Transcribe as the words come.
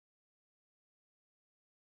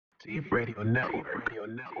Deep Radio Network,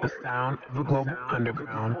 the sound of the global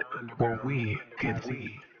underground, where we can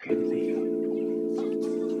see.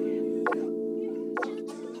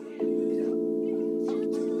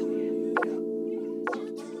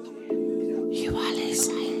 You are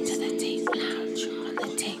listening to the Deep Lounge on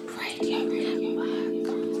the Deep Radio Network.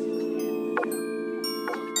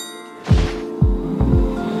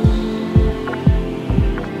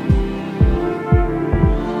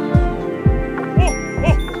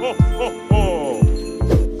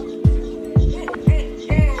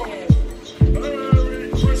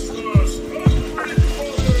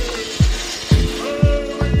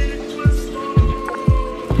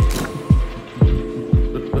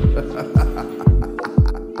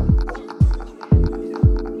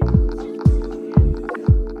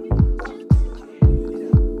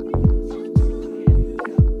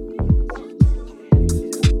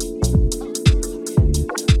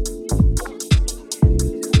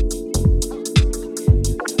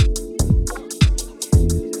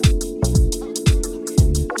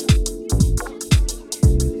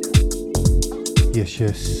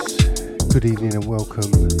 Yes, good evening and welcome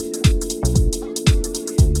to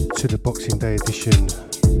the Boxing Day edition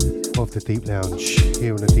of the Deep Lounge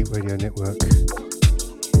here on the Deep Radio Network.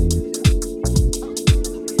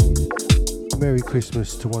 Merry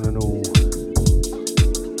Christmas to one and all.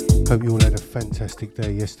 Hope you all had a fantastic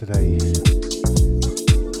day yesterday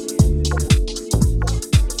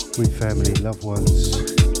with family, loved ones,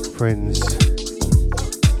 friends.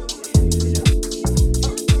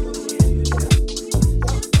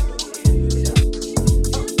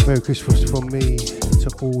 Merry Christmas from me to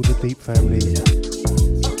all the Deep family.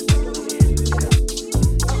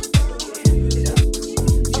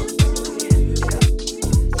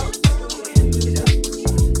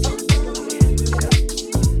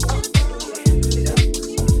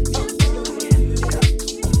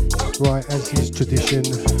 Right, as is tradition,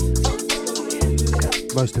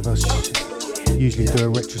 most of us usually do a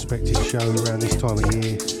retrospective show around this time of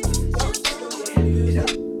year.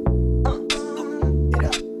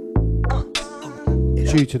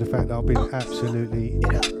 Due to the fact that I've been absolutely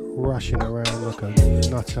rushing around like a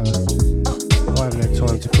nutter, I haven't had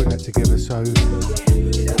time to put that together, so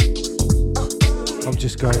I'm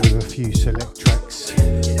just going with a few select tracks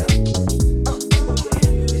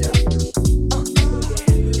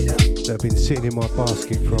that have been sitting in my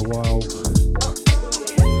basket for a while.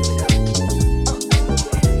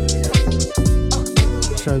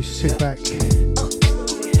 So sit back,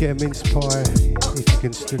 get a mince pie if you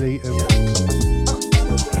can still eat them.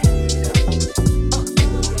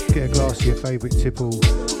 Get a glass of your favourite tipple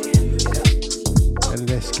and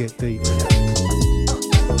let's get deep.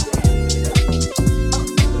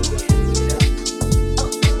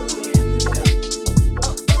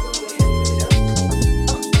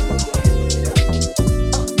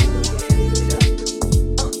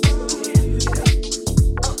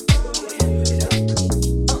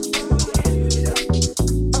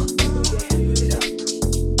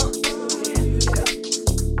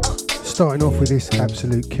 Starting off with this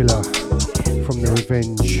absolute killer from The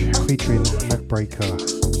Revenge featuring Matt Breaker.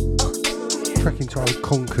 Track entitled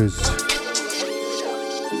Conkers.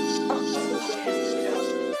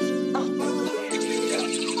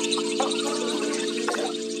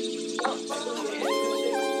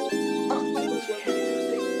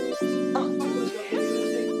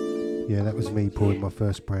 Yeah, that was me pouring my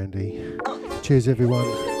first brandy. Cheers everyone.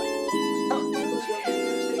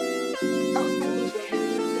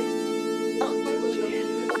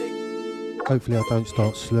 Hopefully I don't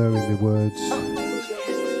start slurring my words.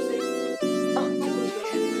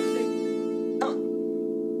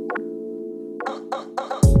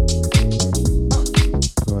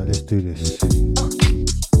 Right, let's do this.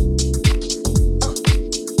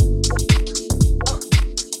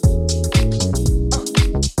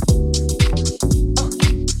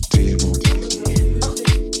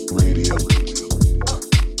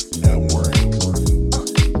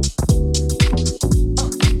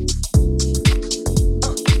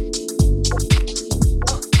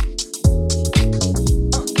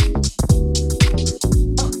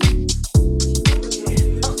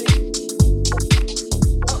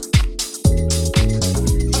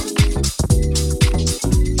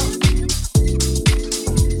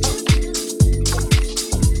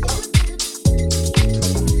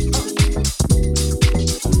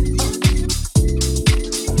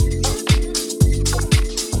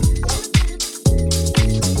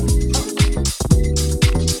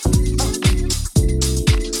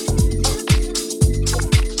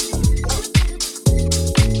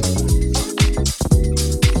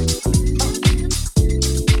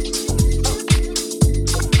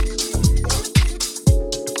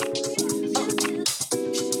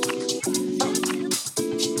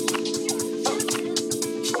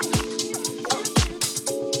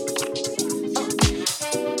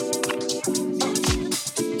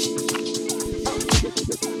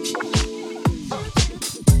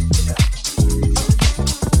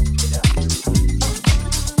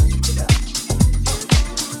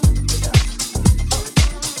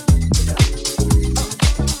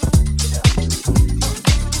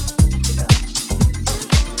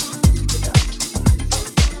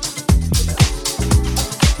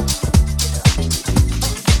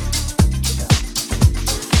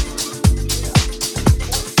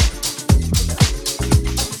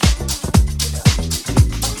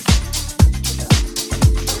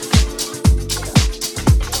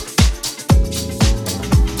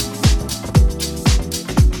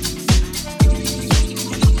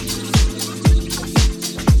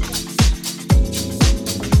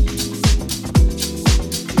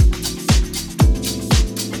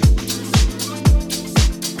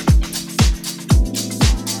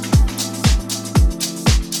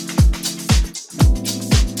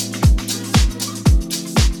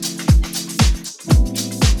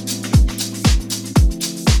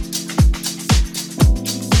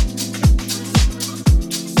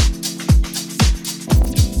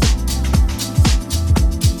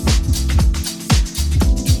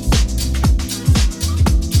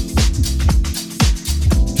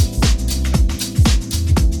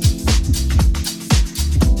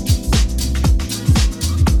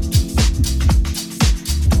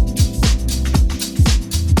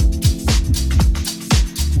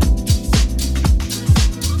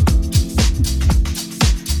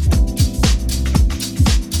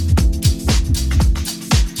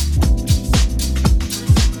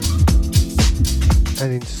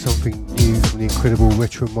 and into something new from the incredible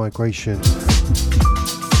Retro Migration.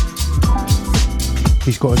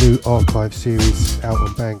 He's got a new archive series out on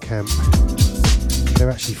Bandcamp. They're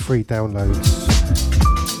actually free downloads,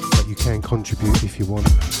 but you can contribute if you want.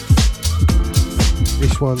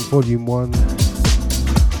 This one, Volume 1.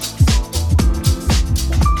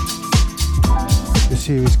 The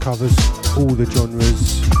series covers all the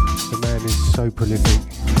genres. The man is so prolific,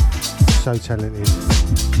 so talented.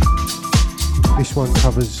 This one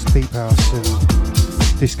covers deep house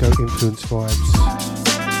and disco influence vibes.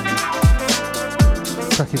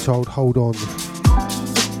 Track entitled Hold On.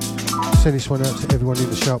 Send this one out to everyone in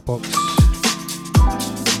the shout box,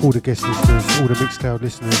 all the guest listeners, all the Mixcloud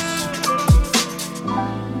listeners.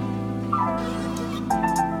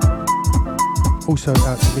 Also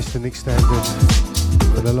out to Mr. Nick Standard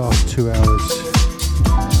for the last 2 hours.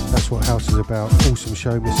 That's what house is about. Awesome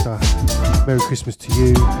show, mister. Merry Christmas to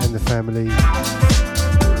you and the family.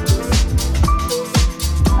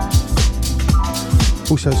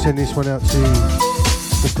 Also send this one out to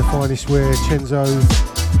Mr. Finest Wear, Chenzo,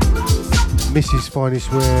 Mrs.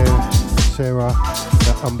 Finest Wear, Sarah,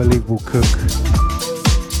 that unbelievable cook,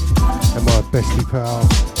 and my bestie pal,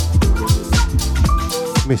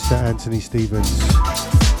 Mr. Anthony Stevens.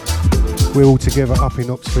 We're all together up in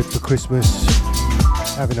Oxford for Christmas,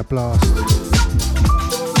 having a blast.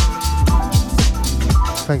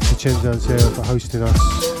 Thanks to Chenzo and Sarah for hosting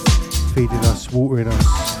us, feeding us, watering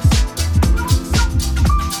us.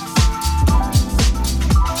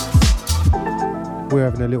 We're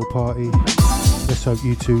having a little party. Let's hope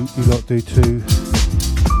you lot do too.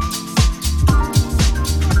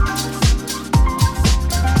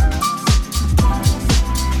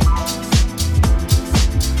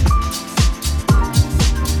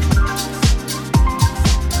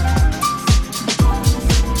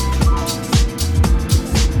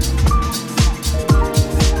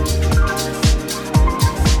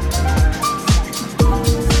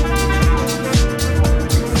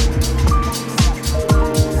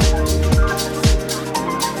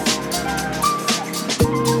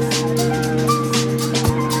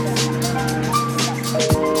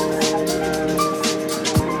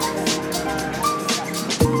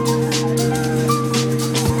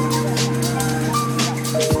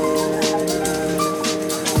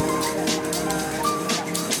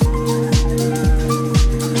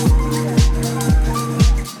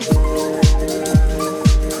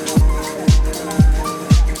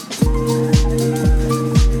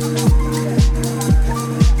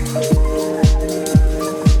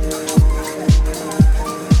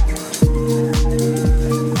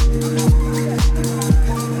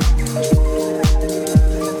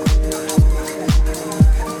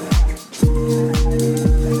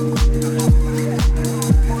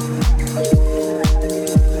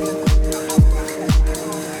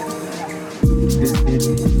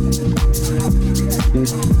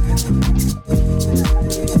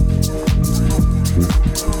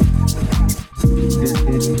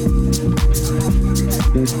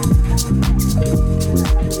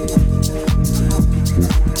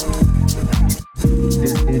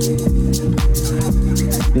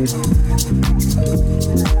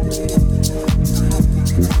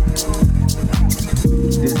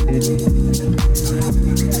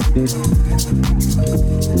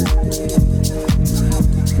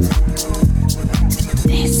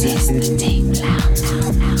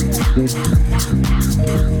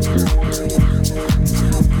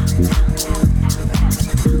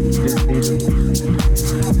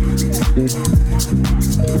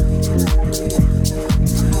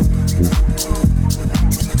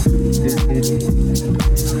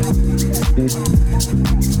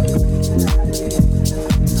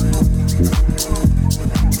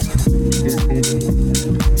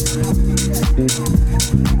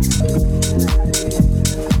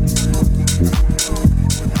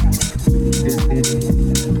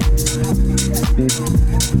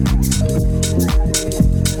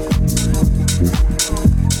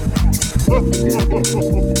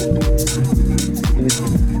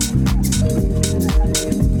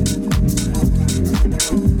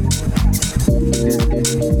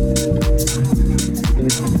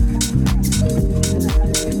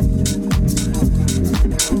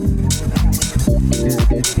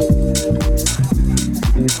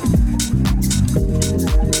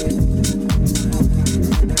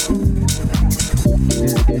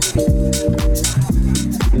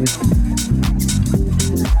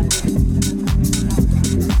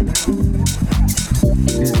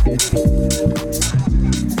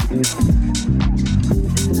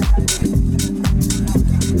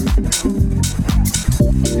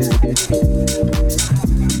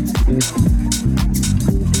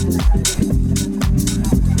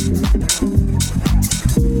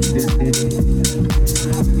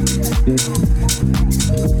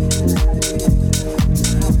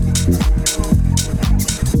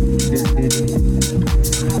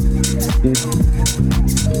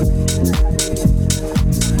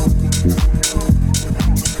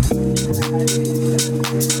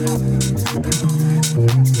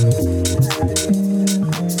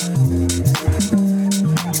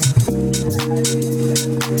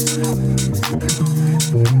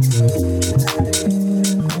 In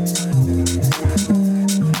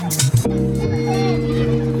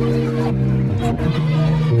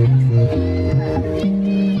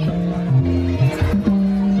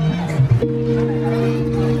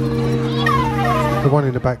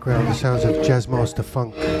the background, the sounds of Jazzmaster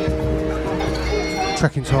Funk,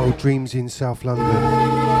 track entitled Dreams in South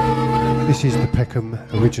London. This is the Peckham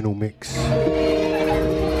original mix.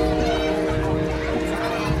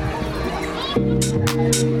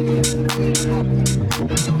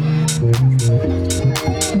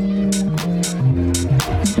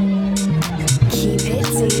 Keep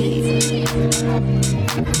it deep.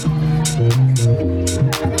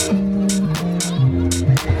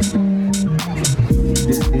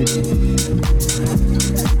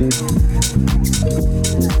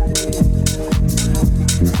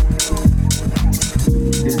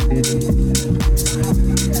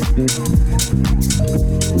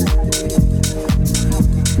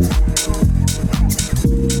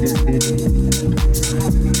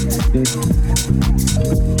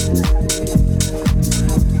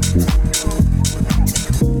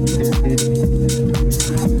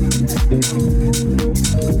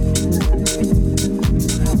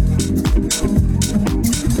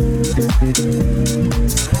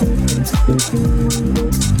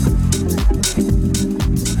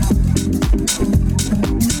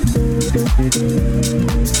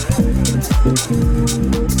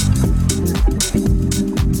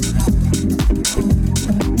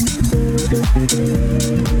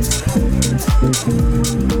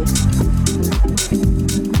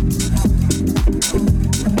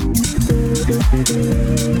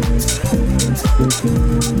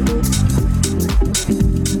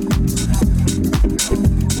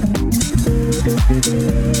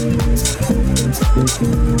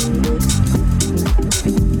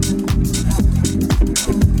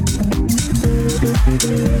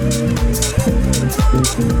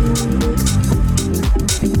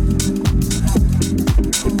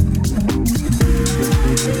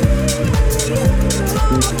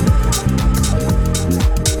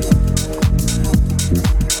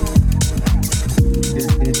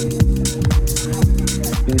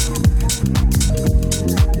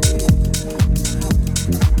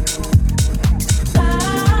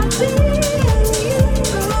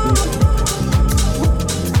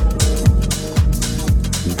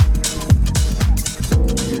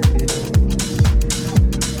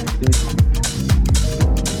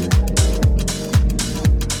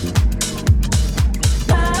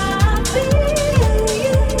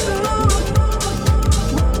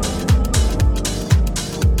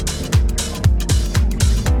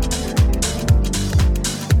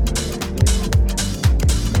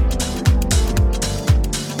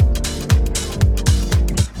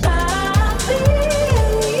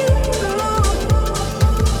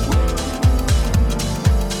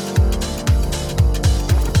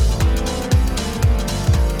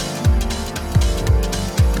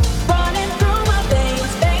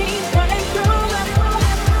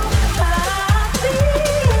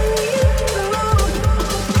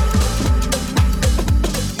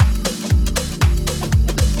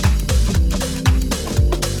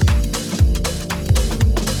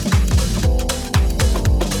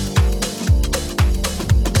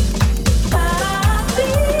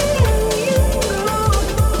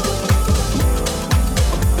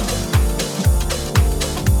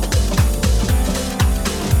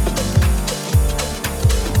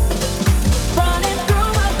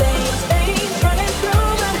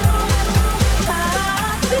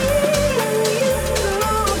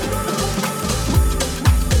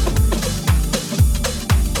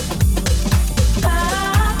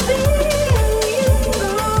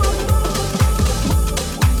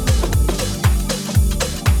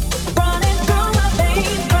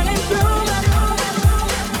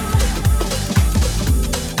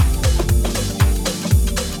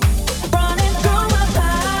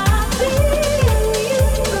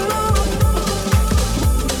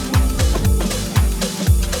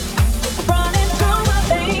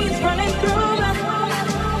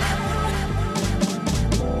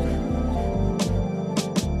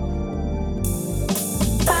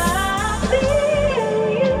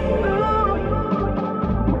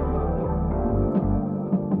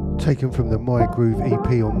 Taken from the My Groove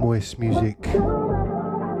EP on Moist Music. The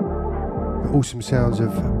awesome sounds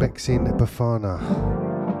of Bexin Bafana.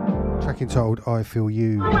 Track entitled I Feel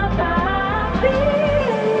You.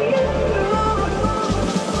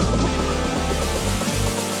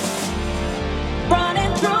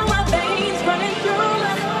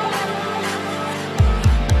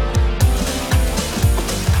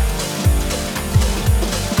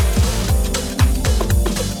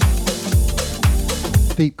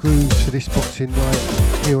 Deep grooves for this boxing night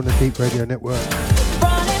here on the Deep Radio Network.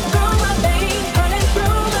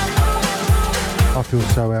 I feel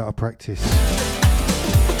so out of practice.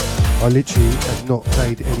 I literally have not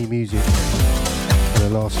played any music for the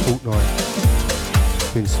last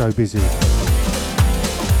fortnight. Been so busy.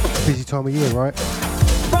 Busy time of year, right?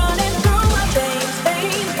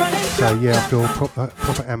 So yeah, I feel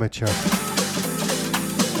proper amateur.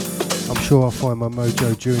 I'm sure I'll find my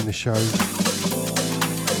mojo during the show.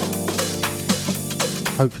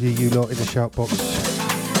 Hopefully you lot in the shout box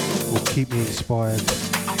will keep me inspired.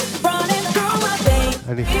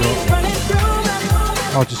 And if not,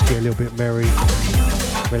 I'll just get a little bit merry,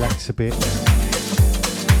 relax a bit.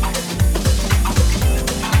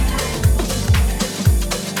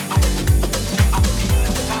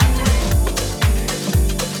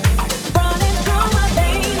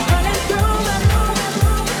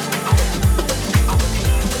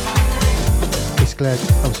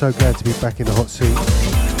 I'm so glad to be back in the hot seat.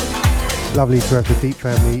 Lovely to have the Deep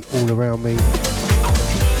family all around me.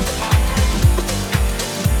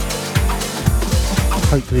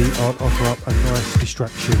 Hopefully I'll offer up a nice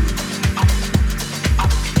distraction.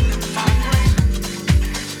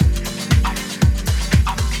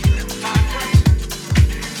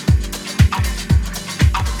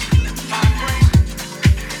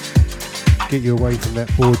 Get you away from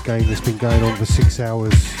that board game that's been going on for 6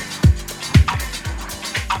 hours.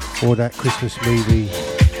 Or that Christmas movie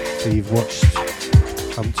that you've watched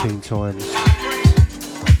umpteen times.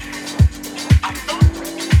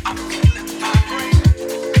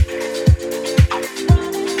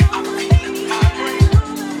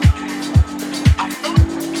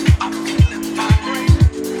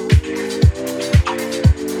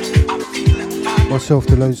 Myself,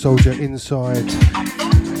 the lone soldier, inside,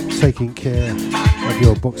 taking care of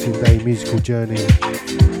your Boxing Day musical journey.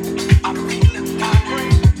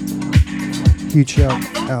 Huge shout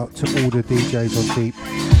out to all the DJs on Deep,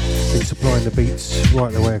 been supplying the beats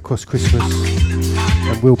right the way across Christmas,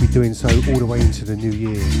 and will be doing so all the way into the new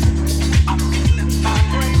year.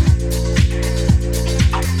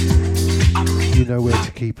 You know where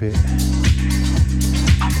to keep it.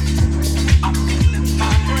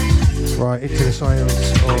 Right, into the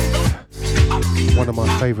sounds of one of my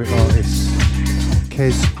favourite artists,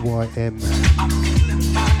 Kez YM.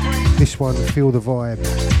 This one, Feel the Vibe.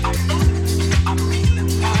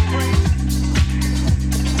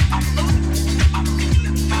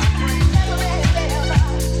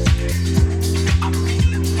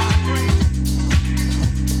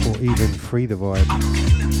 Even Free the Vibe.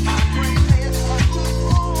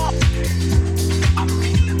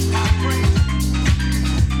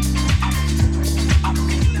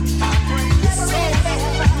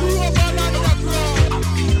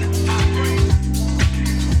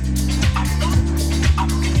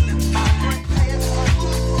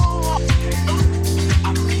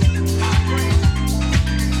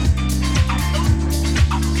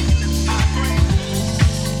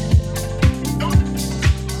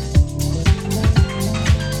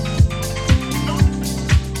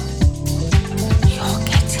 You're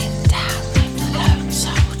getting down.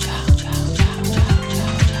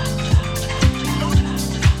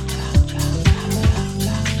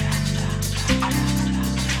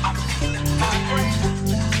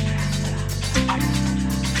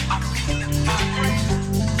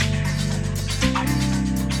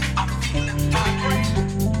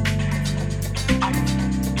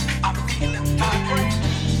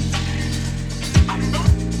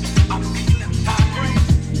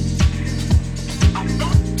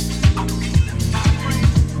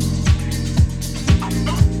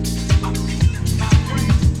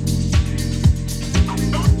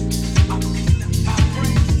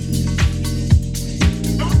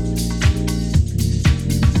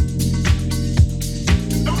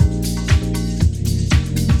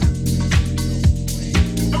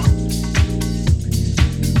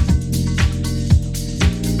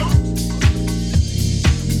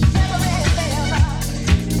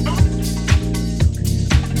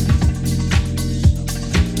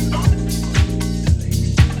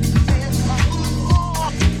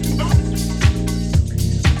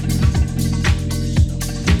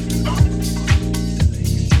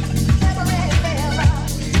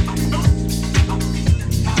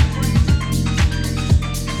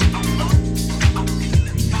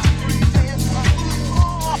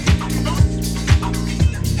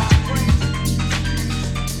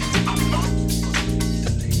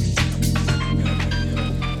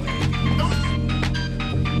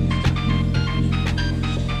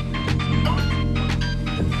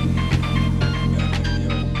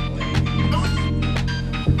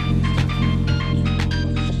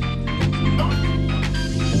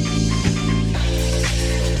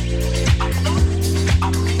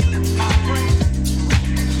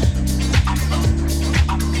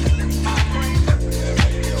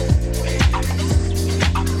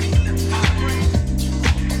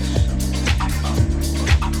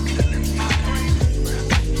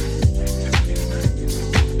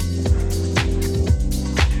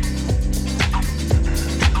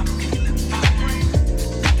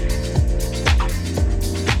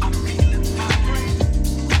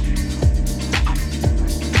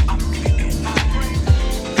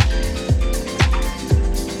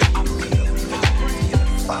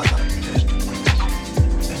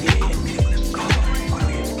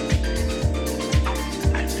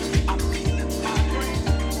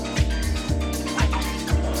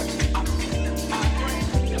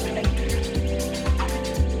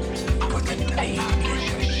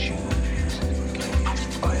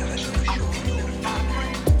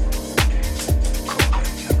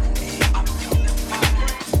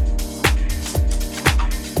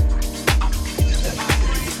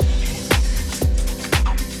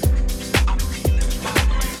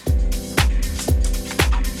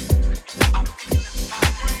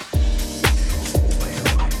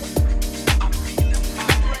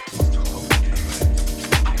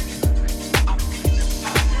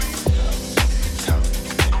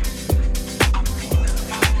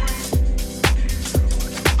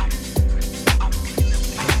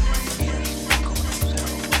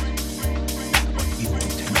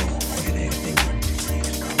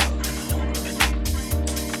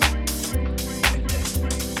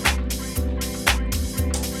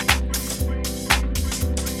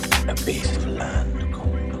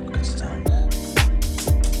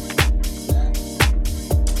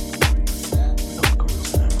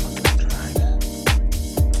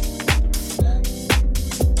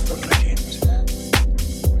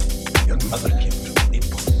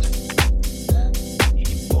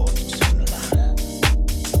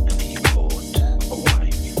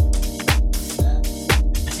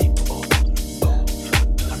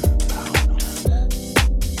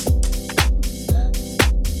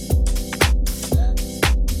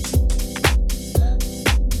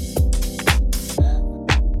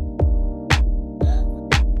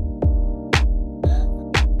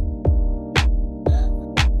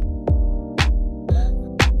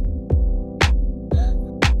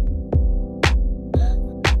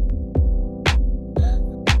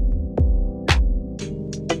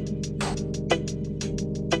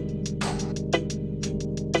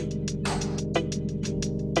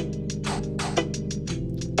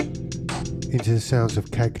 Into the sounds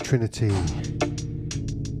of Cag Trinity.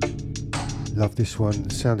 Love this one.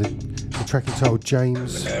 The track entitled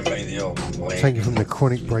James. Taken from the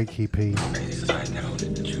Chronic Break EP.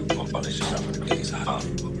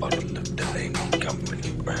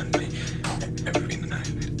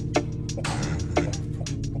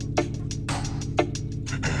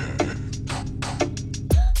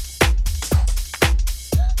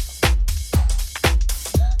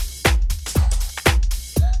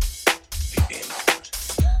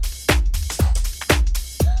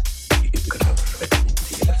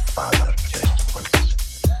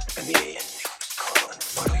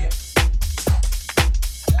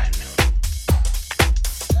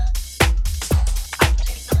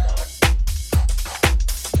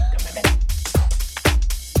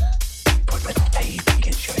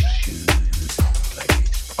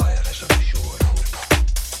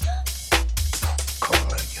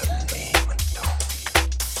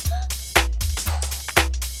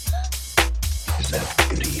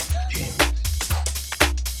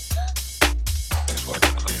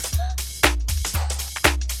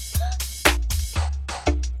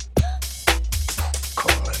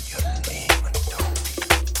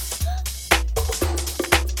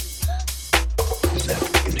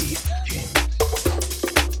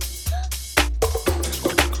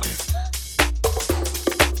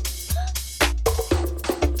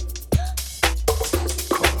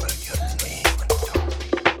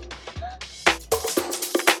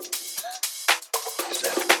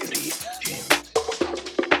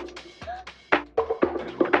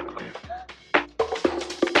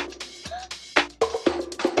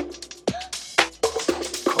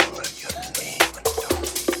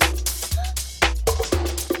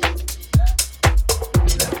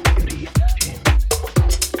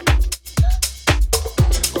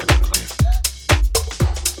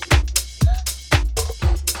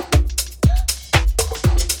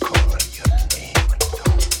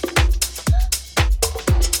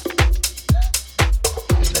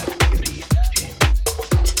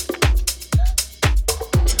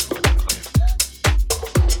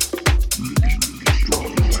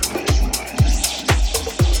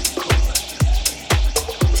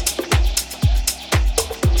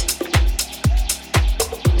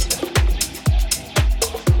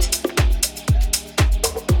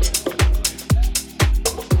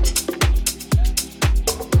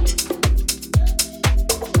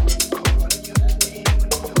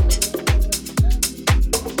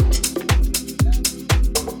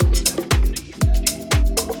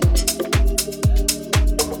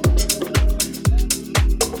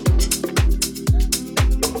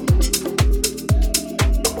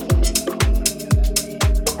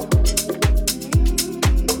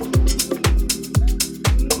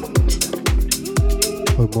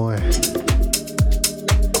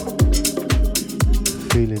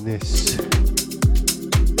 Feeling this.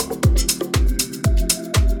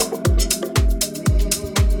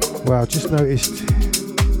 Wow, just noticed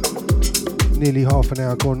nearly half an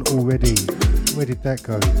hour gone already. Where did that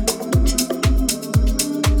go?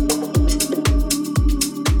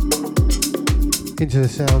 Into the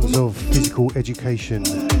sounds of Physical Education.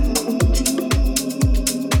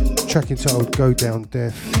 Track entitled Go Down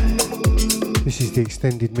Deaf. This is the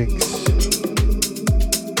extended mix.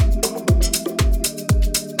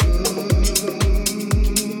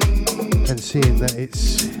 And seeing that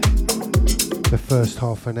it's the first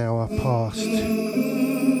half an hour past,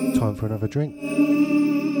 time for another drink.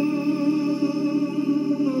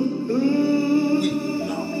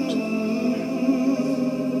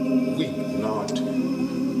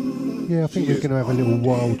 Yeah, I think we're going to have a little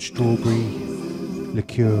wild strawberry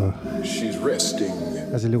liqueur. She's resting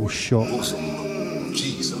as a little shot.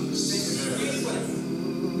 Jesus.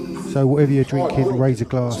 So whatever you're drinking, raise a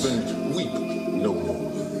glass. Weep no more.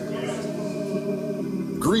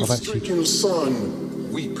 Grief-stricken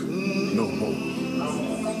son, weep no more.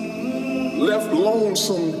 Left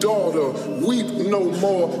lonesome daughter, weep no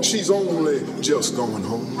more. She's only just going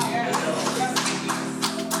home.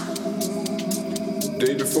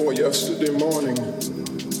 Day before yesterday morning,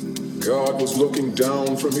 God was looking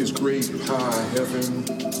down from his great high heaven,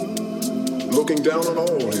 looking down on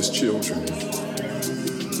all his children.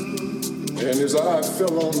 And his eye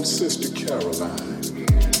fell on Sister Caroline,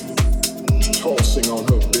 tossing on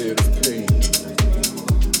her bed of pain.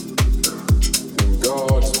 And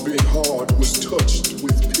God's big heart was touched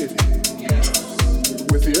with pity,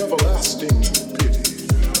 with the everlasting pity.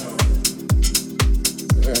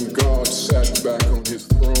 And God sat back on his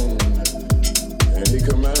throne, and he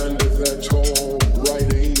commanded that tall,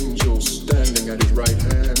 bright angel standing at his right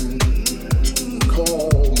hand, call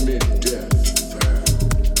me death.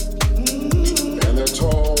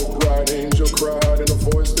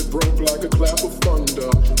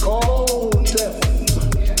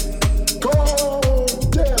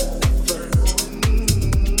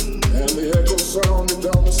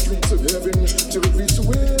 streets of heaven till it reached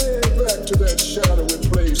way back to that shadowy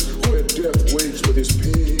place where death waits with his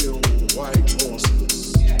pale white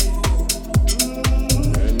horses.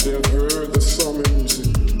 And death heard the summons,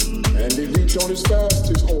 and he leaped on his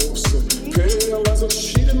fastest horse, pale as a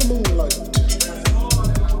sheet in the moonlight.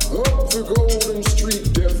 Up the golden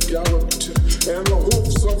street death galloped, and the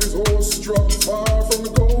hoofs of his horse struck far from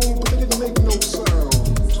the gold, but they didn't make no sound.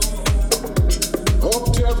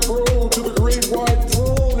 Up death rode to the great white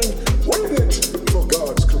throne and waited for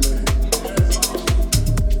God's command.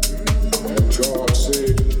 And God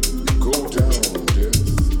said, go down, death.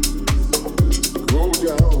 Go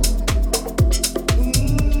down.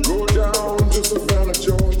 Go down to Savannah,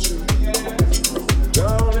 Georgia.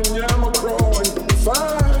 Down in Yamacraw and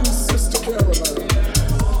find Sister Caroline.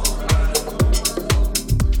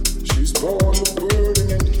 She's born the burden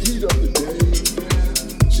and heat of the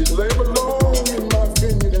day. She's labored long in my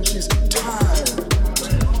vineyard and she's tired.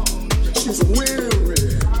 She's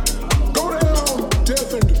weary. Go down,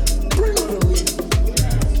 death, and bring her to me.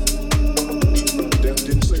 Death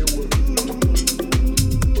didn't say a word,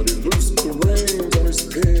 but he loosed the reins on his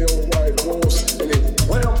pale white horse and he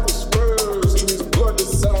clamped the spurs to his bloody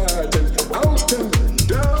side, and out and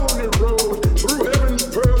down he rode through heaven's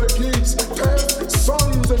pearly gates, past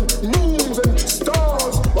suns and moons and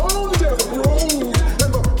stars. On death rode,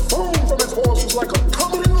 and the foam from his horse was like a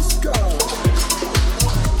comet in the sky.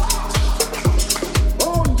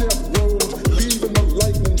 On death rode, leaving the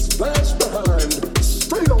lightning's flash behind.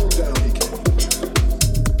 Straight on down he came.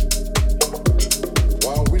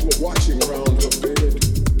 While we were watching round her bed,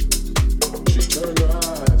 she turned her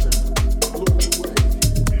eyes and looked away.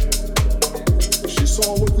 She saw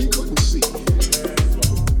what we couldn't see.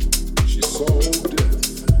 She saw old death.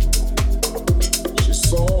 She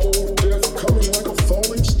saw old death coming like a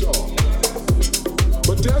falling star.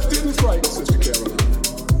 But death didn't frighten Sister Caroline.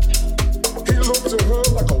 He looked to her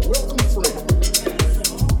like a welcome friend.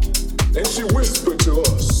 And she whispered to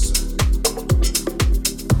us,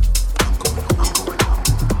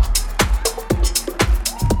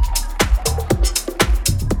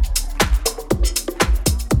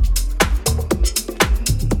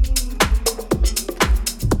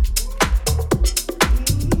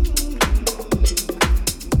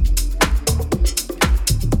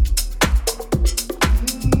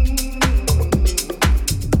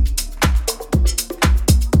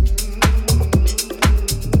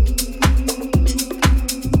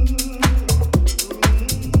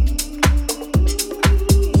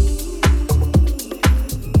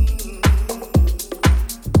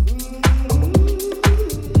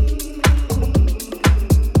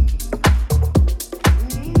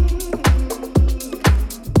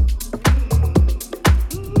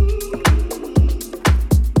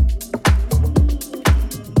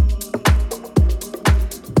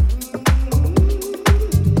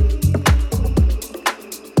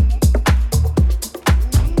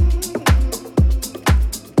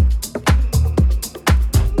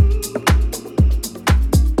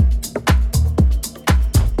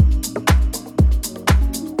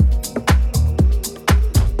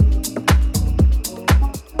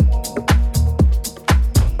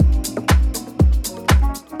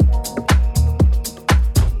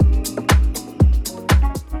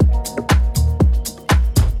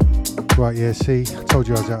 Right, yeah, see, I told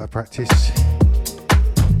you I was out of practice.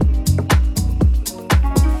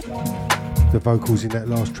 The vocals in that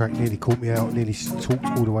last track nearly caught me out, nearly talked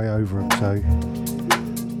all the way over them, so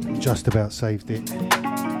just about saved it.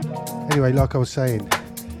 Anyway, like I was saying,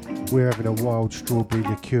 we're having a wild strawberry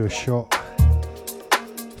liqueur shot,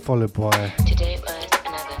 followed by,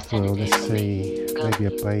 well, let's see, maybe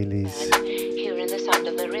a Bailey's. Hearing the sound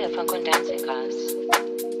of the real funk on dancing cars.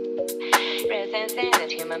 Real thing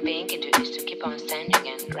that human being can do is to keep on standing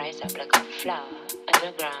and rise up like a flower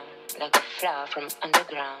underground, like a flower from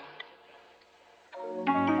underground.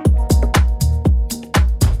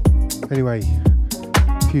 Anyway,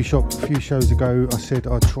 a few shows ago, I said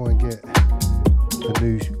I'd try and get a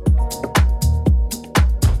new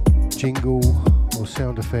jingle or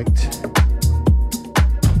sound effect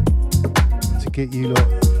to get you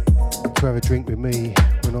lot to have a drink with me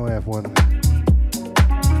when I have one.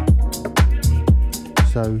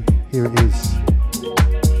 So here it is.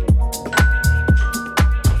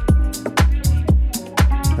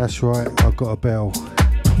 That's right, I've got a bell.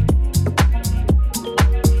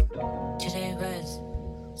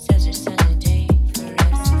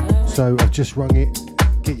 So I've just rung it.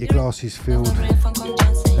 Get your glasses filled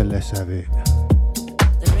and let's have it.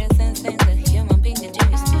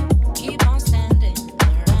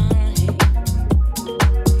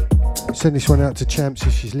 Send this one out to Champs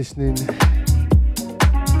if she's listening.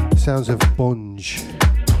 Sounds of Bonge.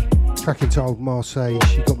 Track entitled Marseille.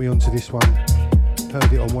 She got me onto this one.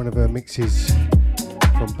 Heard it on one of her mixes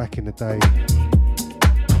from back in the day.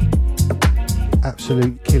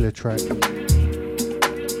 Absolute killer track.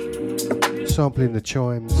 Sampling the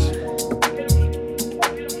chimes.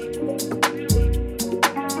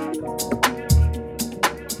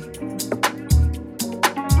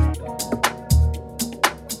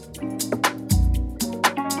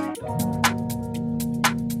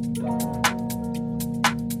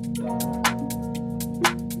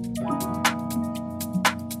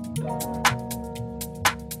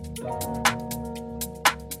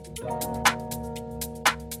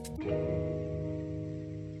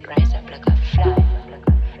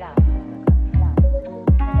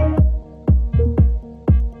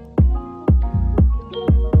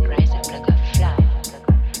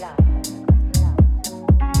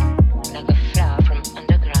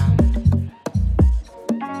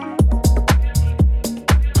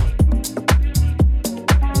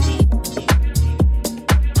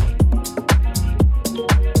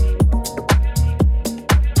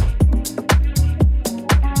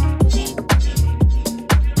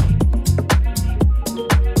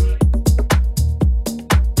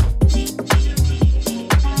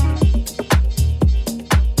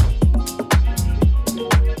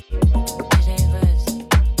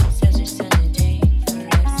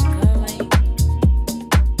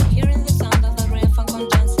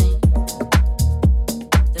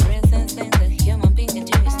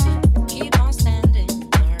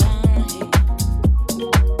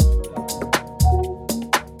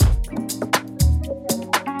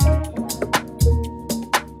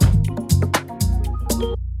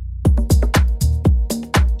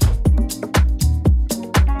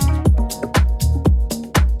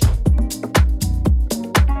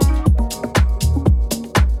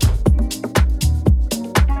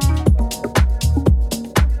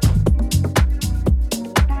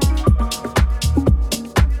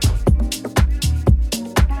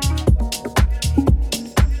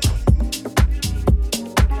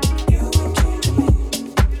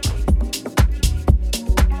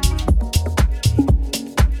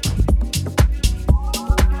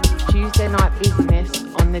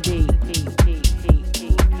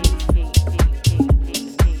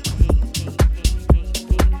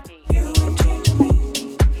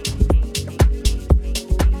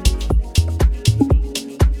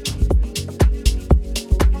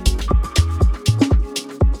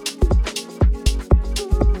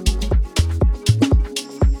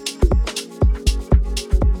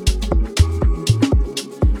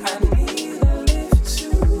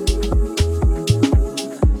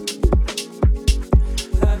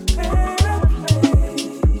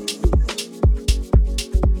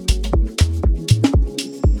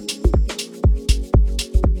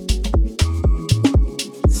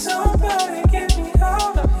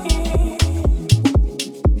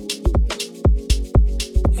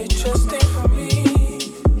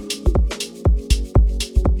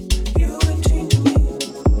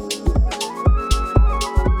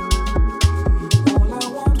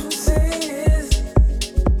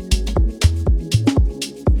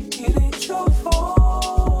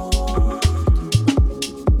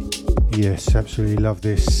 Absolutely love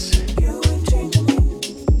this.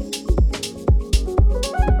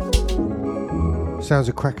 Sounds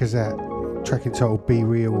of Crackers At, track entitled Be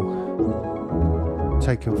Real,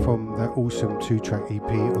 taken from that awesome 2-track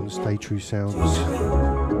EP on Stay True Sounds.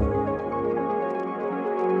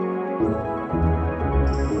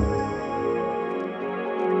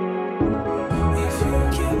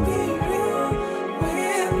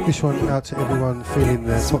 This one out to everyone feeling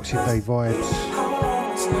the Boxing Day vibes.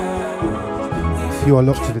 You are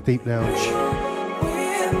locked to the Deep Lounge.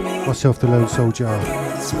 Myself, the Lone Soldier,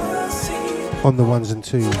 on the ones and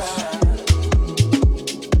twos.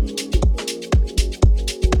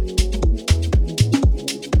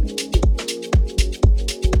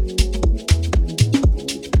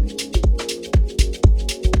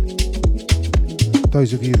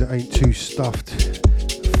 Those of you that ain't too stuffed,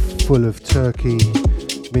 full of turkey,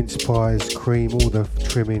 mince pies, cream, all the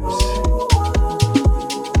trimmings,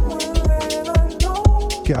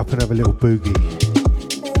 get up and have a little boogie.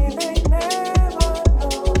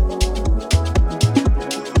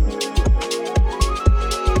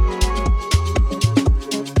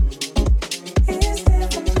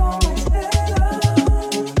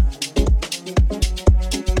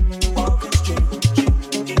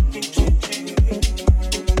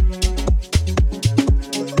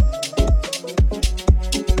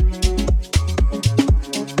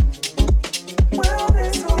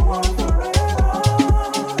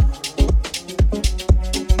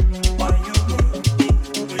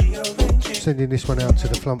 Sending this one out to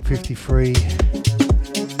the Flump 53.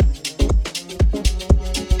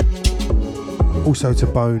 Also to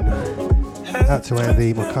Bone. Out to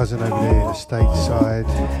Andy, my cousin over there in the stateside.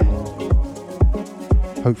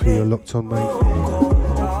 Hopefully you're locked on, mate.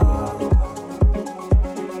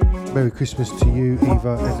 Merry Christmas to you,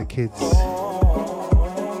 Eva, and the kids.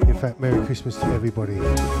 In fact, Merry Christmas to everybody.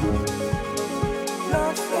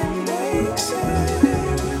 Nothing makes sense.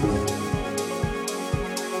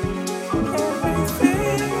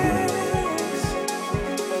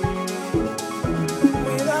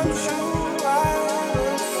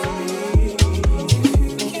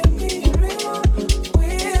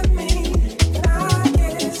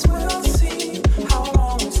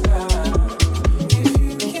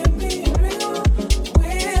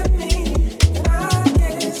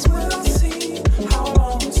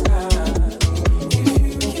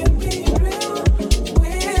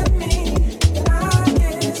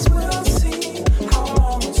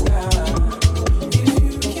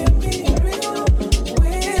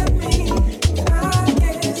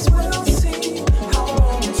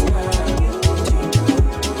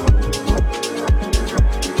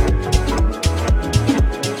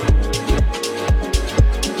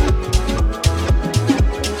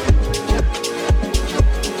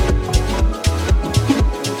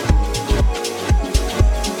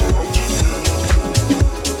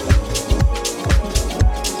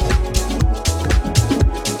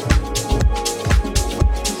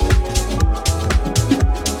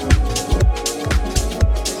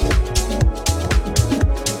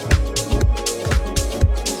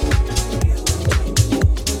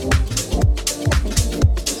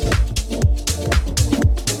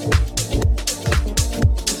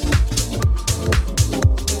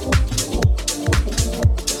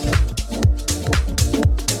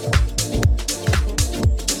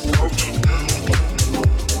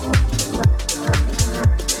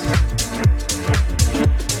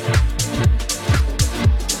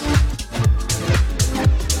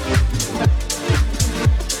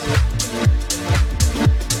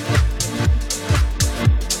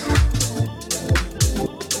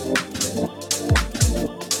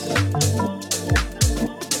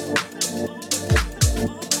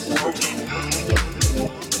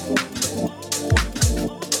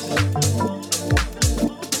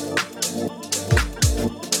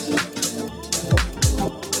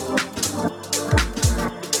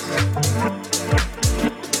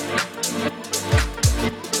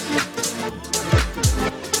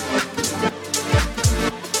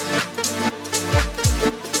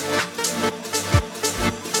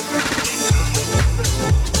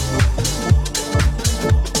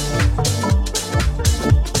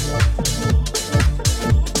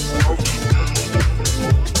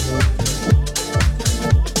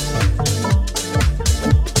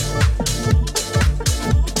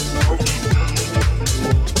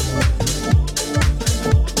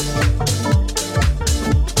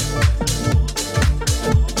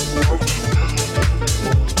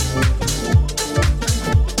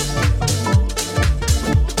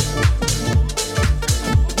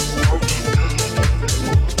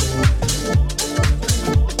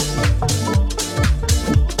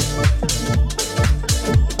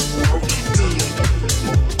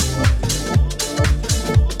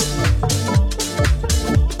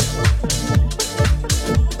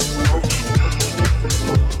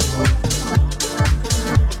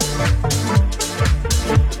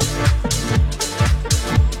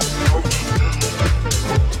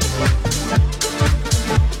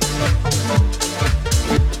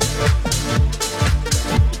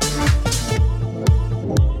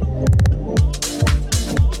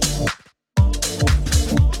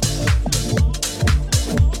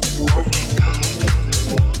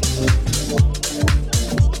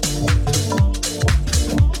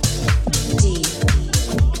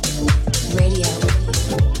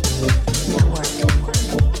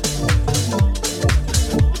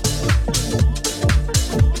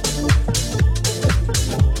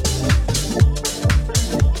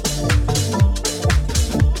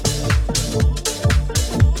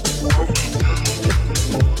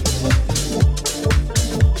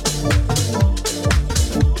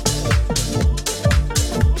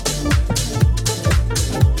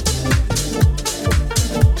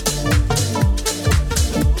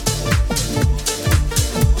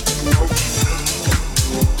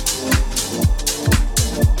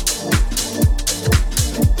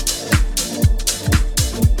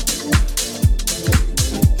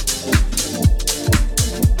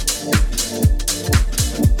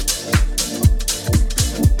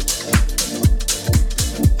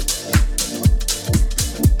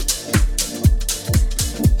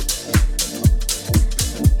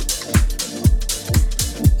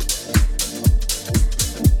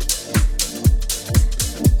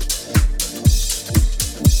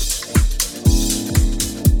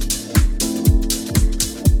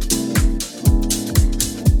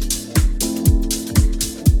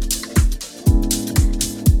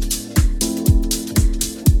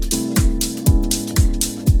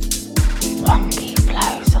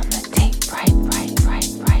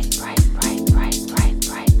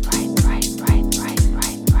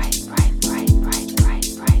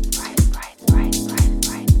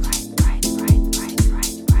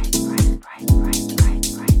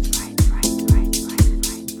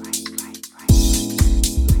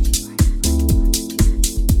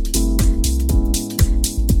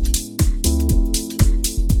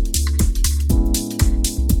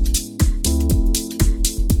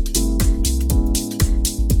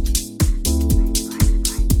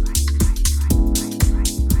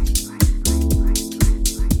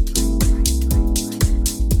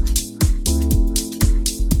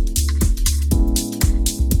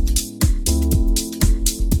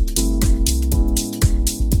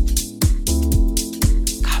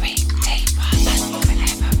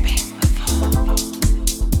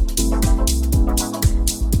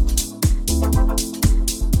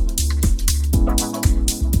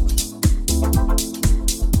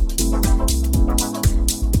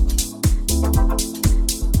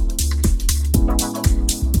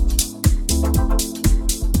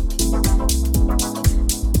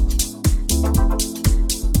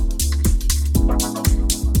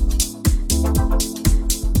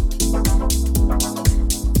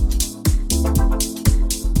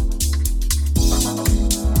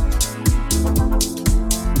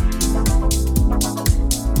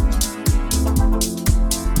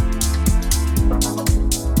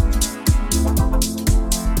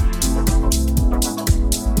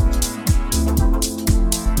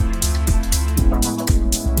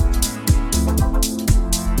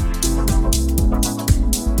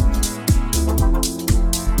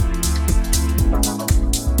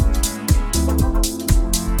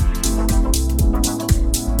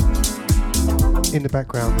 In the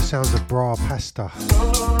background, the sounds of Bra Pasta.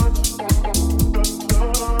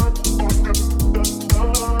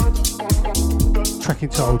 Track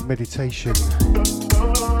entitled Meditation.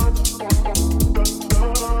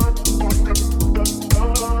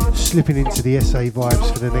 Slipping into the SA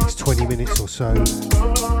vibes for the next 20 minutes or so.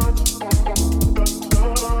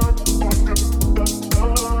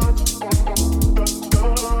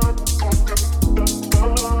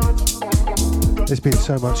 There's been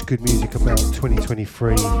so much good music about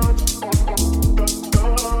 2023.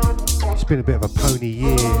 It's been a bit of a pony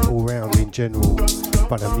year all round in general,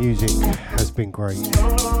 but the music has been great.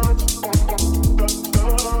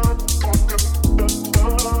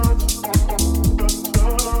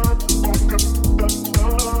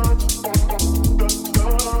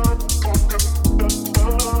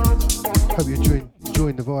 Hope you're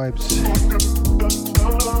enjoying the vibes.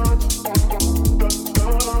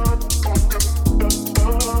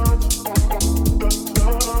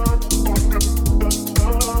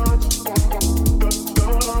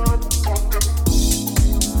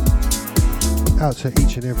 Out to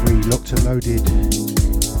each and every locked and loaded,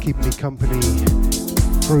 keeping me company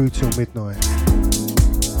through till midnight.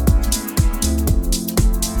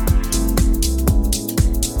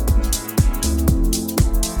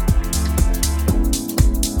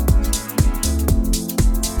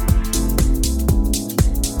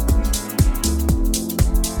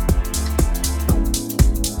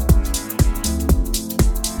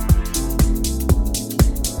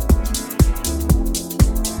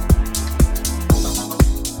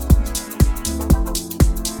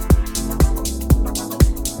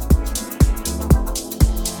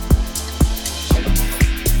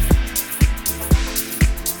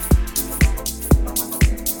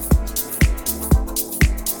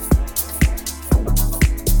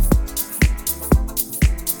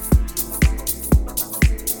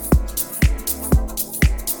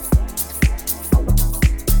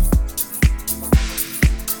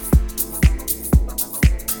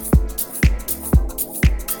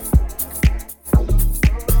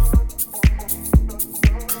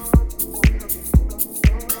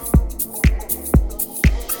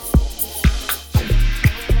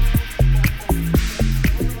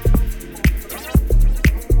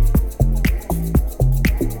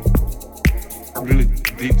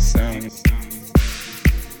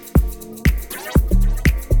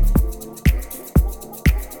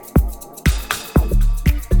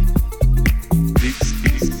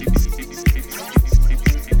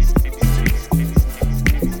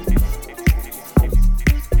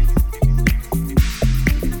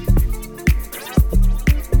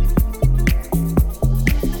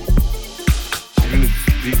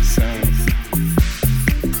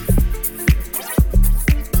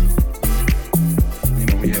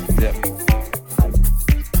 We have depth.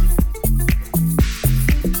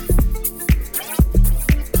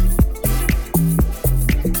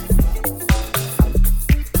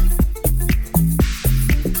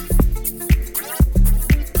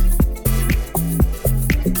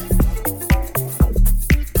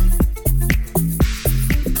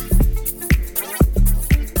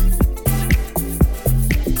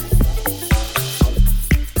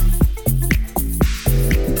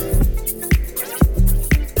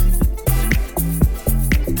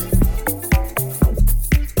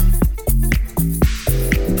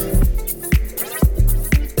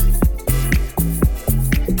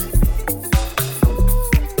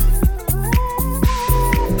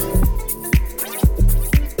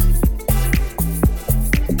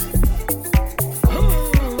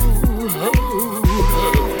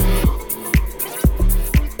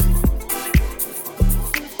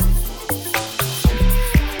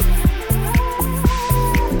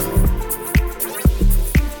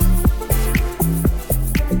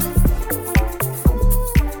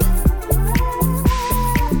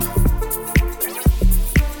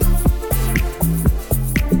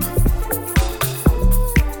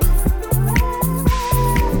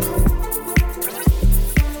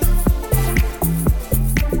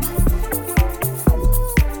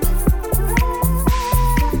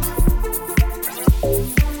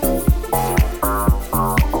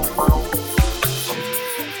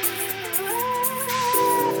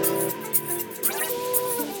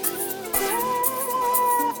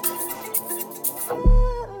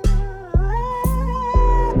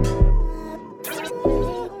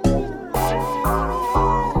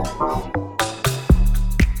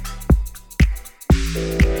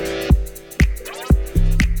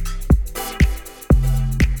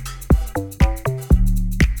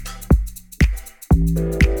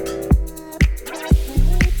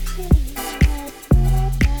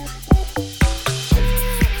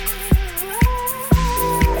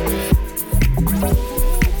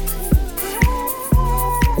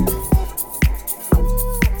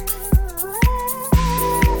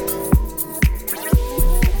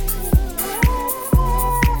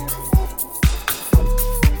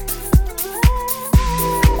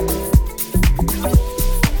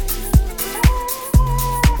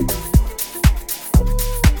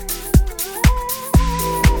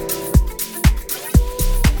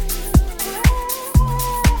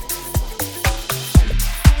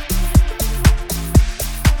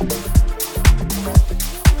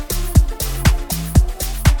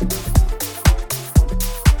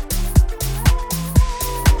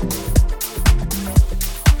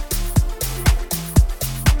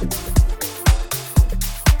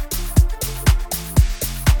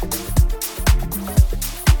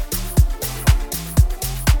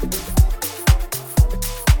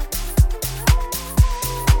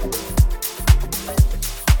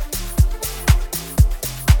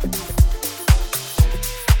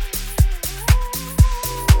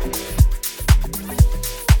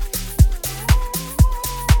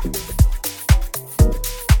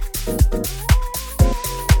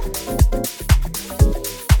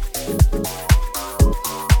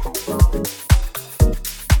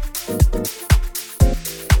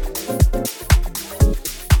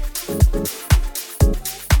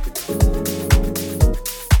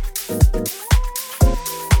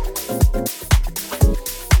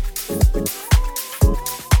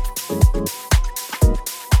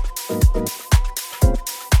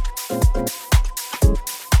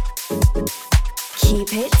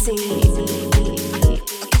 Keep it deep.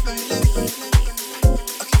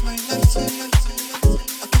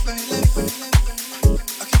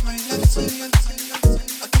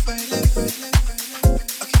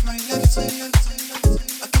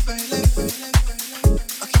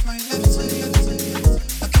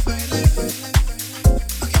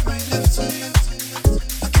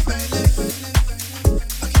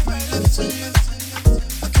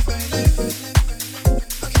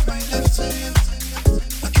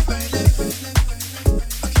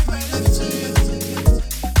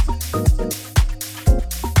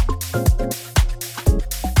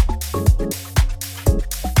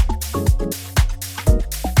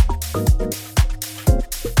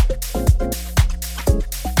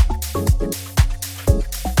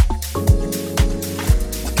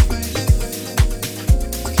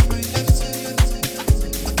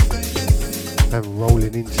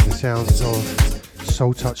 Sounds of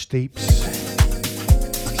Soul Touch Deeps,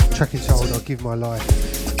 track entitled I'll Give My Life,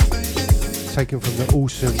 taken from the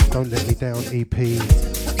awesome Don't Let Me Down EP.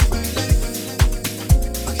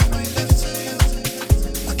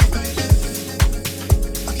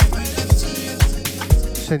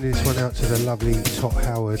 Sending this one out to the lovely Tot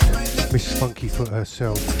Howard, Miss Funkyfoot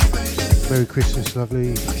herself. Merry Christmas,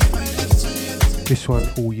 lovely. This one,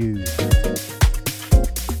 all you.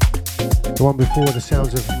 The one before, the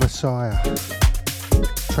sounds of Messiah,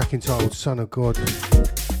 track entitled Son of God.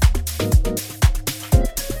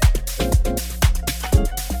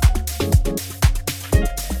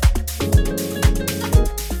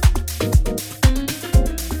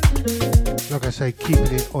 Like I say,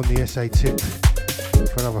 keeping it on the SA tip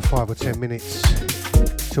for another 5 or 10 minutes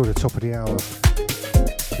till the top of the hour.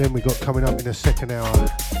 Then we got coming up in the second hour,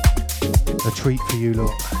 a treat for you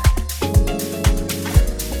lot.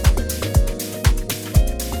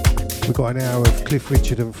 We've got an hour of Cliff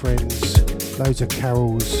Richard and friends, loads of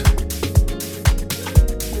carols.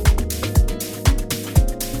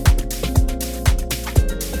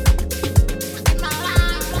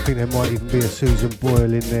 I think there might even be a Susan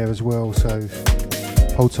Boyle in there as well, so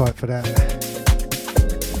hold tight for that.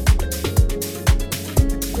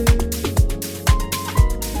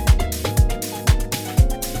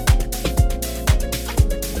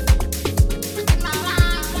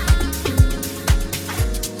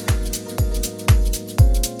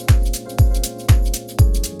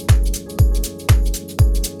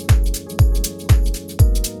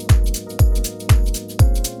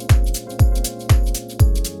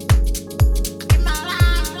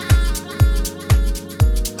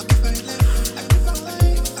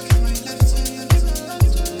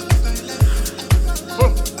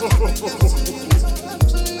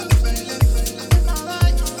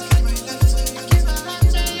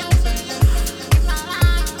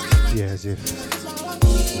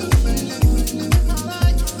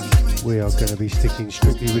 Be sticking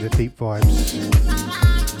strictly with the deep vibes.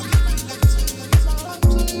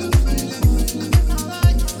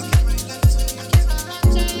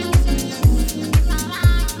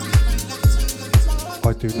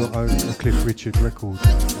 I do not own a Cliff Richard record.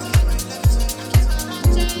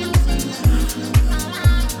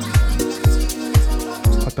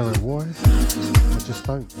 I don't know why, I just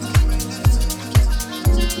don't.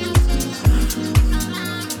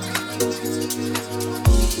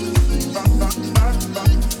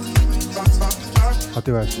 I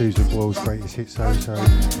do have Susan Boyle's greatest hits though, so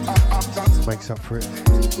makes up for it.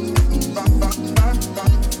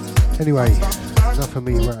 Anyway, enough of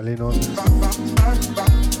me rattling on.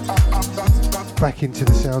 Back into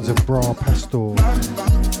the sounds of Bra Pastor,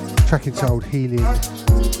 track entitled Healing.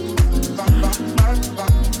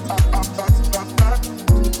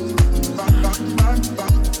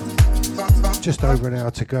 Just over an hour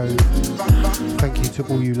to go. Thank you to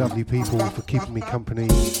all you lovely people for keeping me company.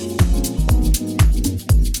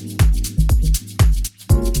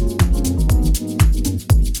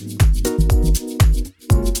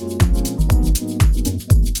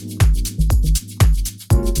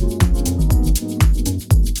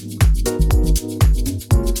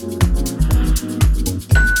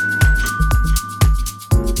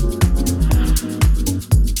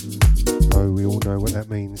 Oh, we all know what that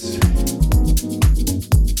means.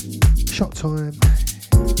 Shot time.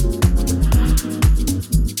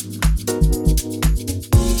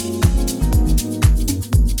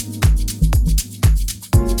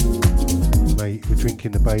 Mate, we're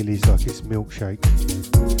drinking the Baileys like it's milkshake.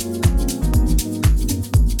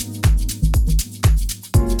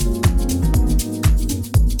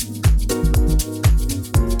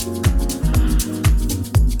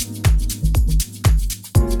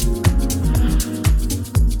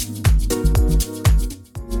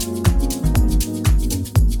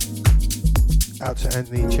 Out to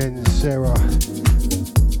Anthony, Chen, Sarah.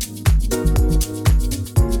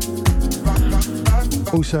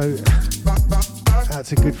 Also, out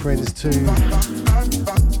to good friends too.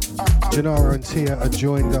 Janara and Tia have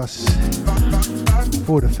joined us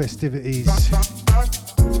for the festivities.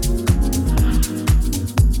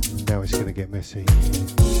 Now it's going to get messy.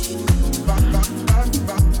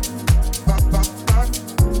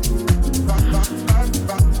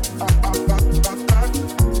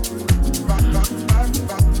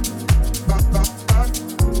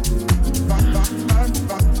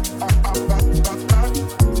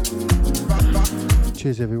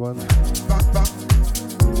 Cheers, everyone.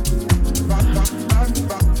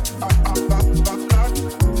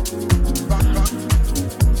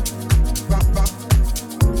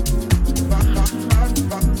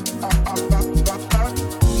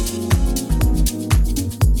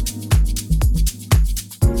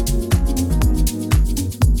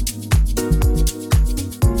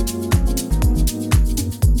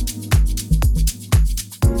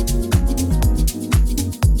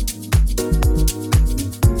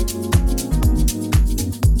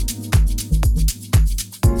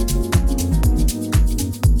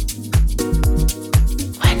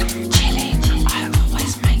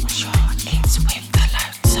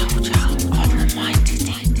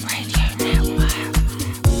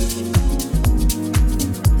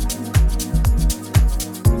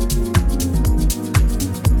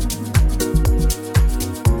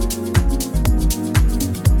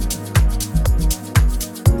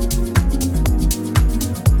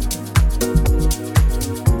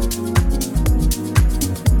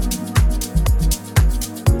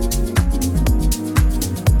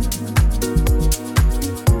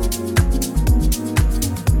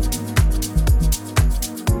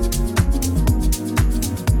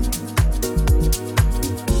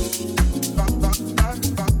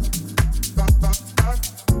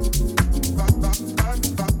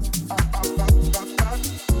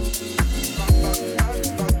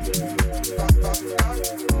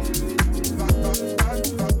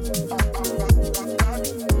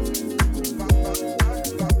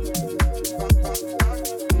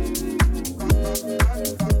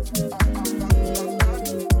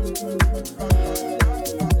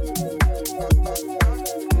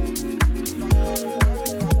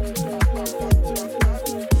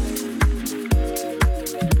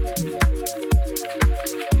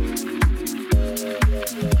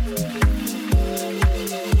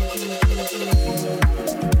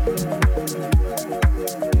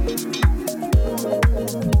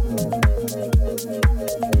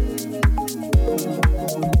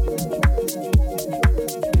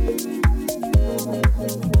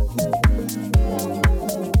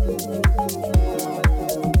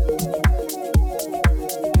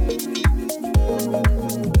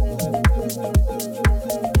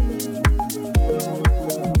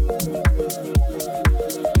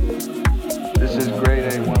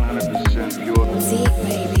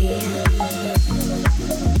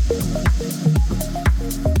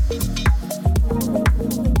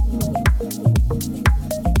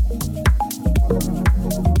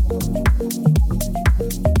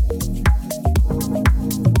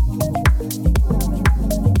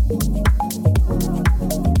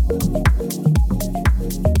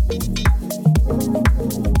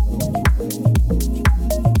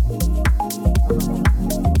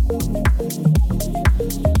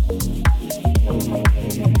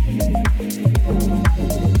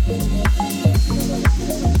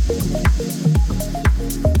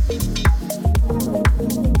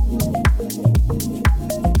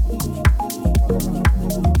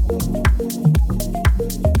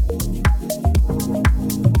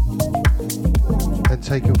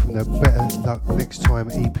 Taken from the Better Luck Next Time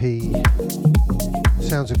EP.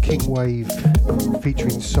 Sounds of King Wave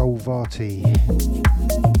featuring Soul Vati.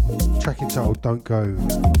 Track entitled Don't Go.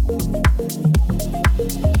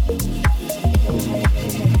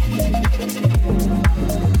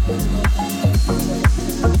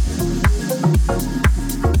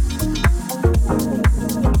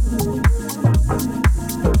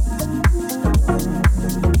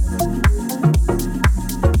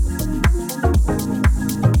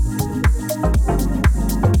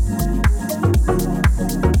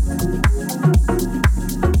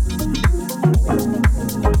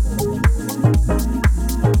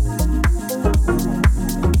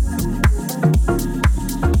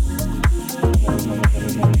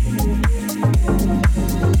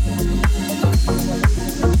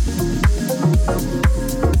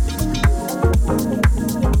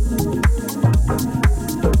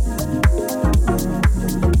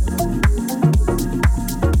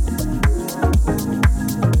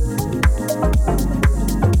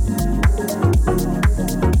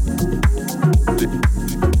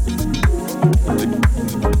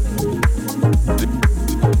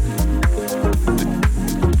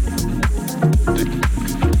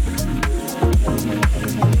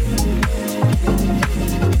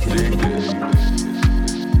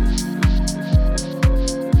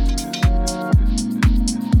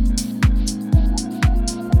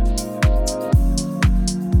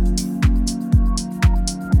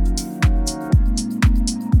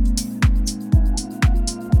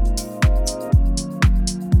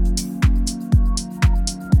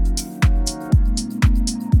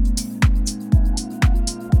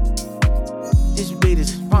 This beat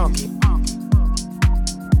is funky.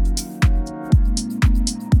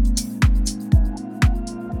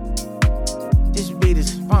 This beat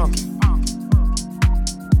is funky.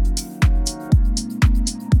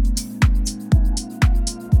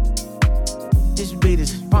 This beat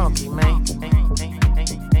is funky, man.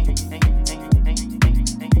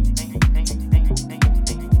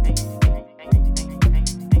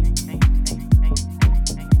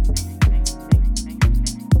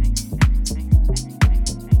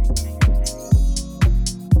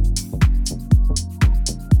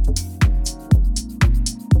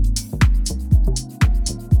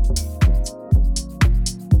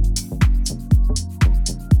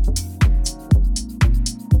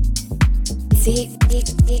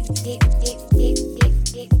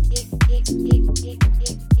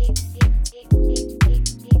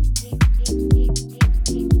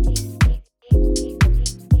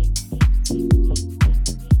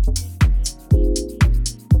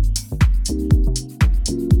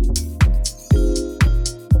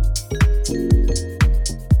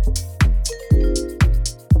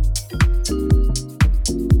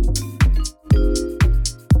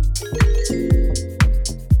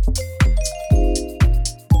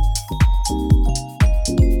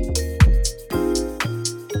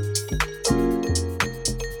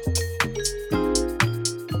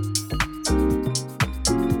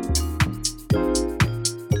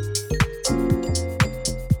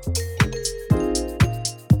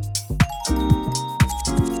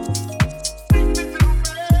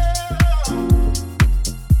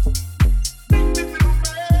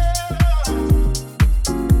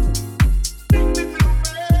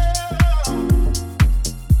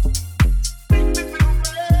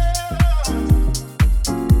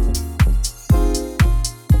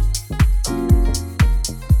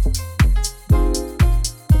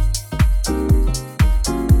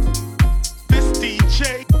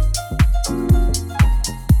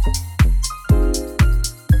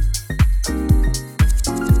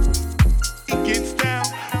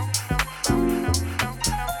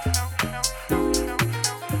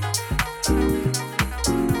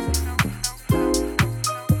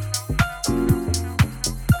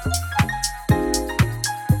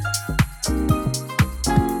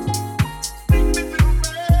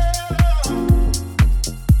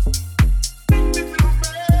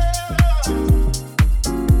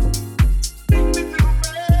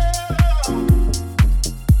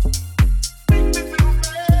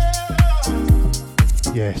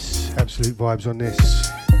 Absolute vibes on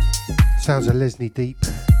this. Sounds of Leslie Deep.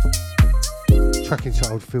 Track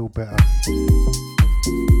entitled Feel Better.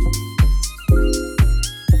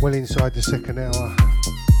 Well inside the second hour.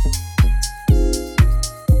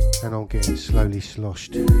 And I'm getting slowly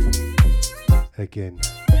sloshed again.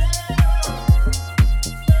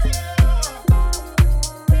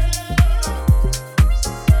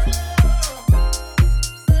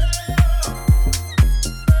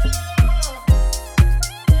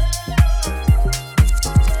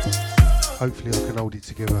 Hopefully I can hold it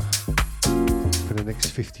together for the next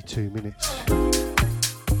 52 minutes.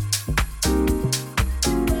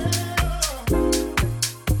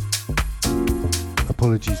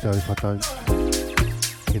 Apologies though if I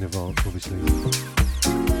don't, in advance obviously.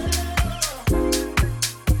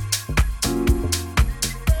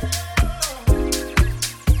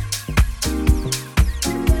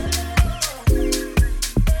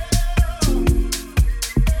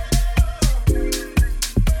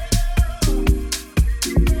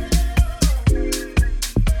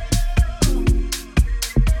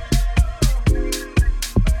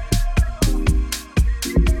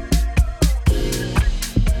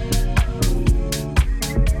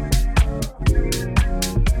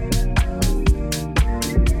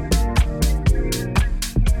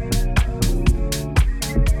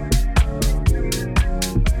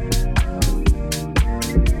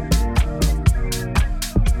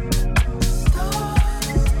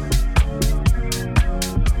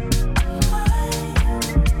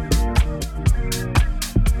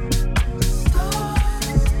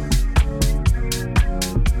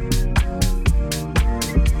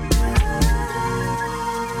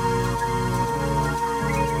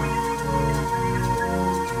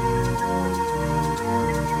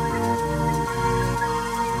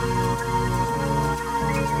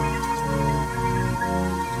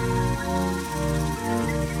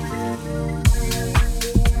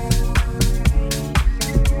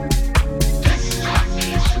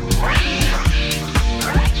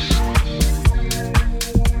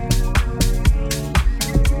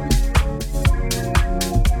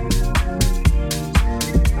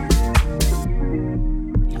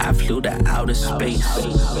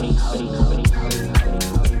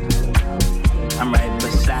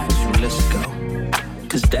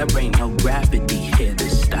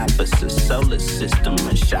 solar system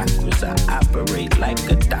and chakras. I operate like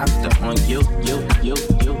a doctor on you.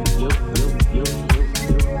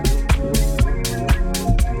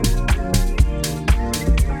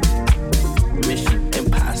 Mission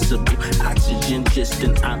impossible, oxygen just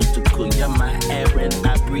an obstacle. You're my air and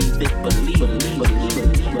I breathe it, believe.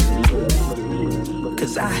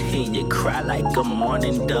 Cause I hear you cry like a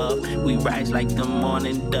morning dove. We rise like the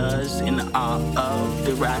morning does in the awe of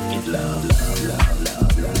the rocket love.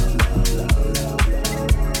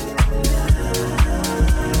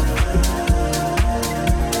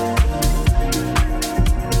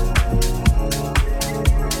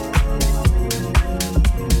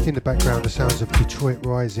 In the background, the sounds of Detroit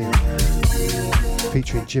Rising,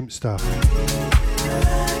 featuring Jimpster.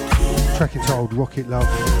 Track entitled Rocket Love.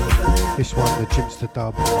 This one, the Jimpster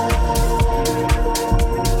dub.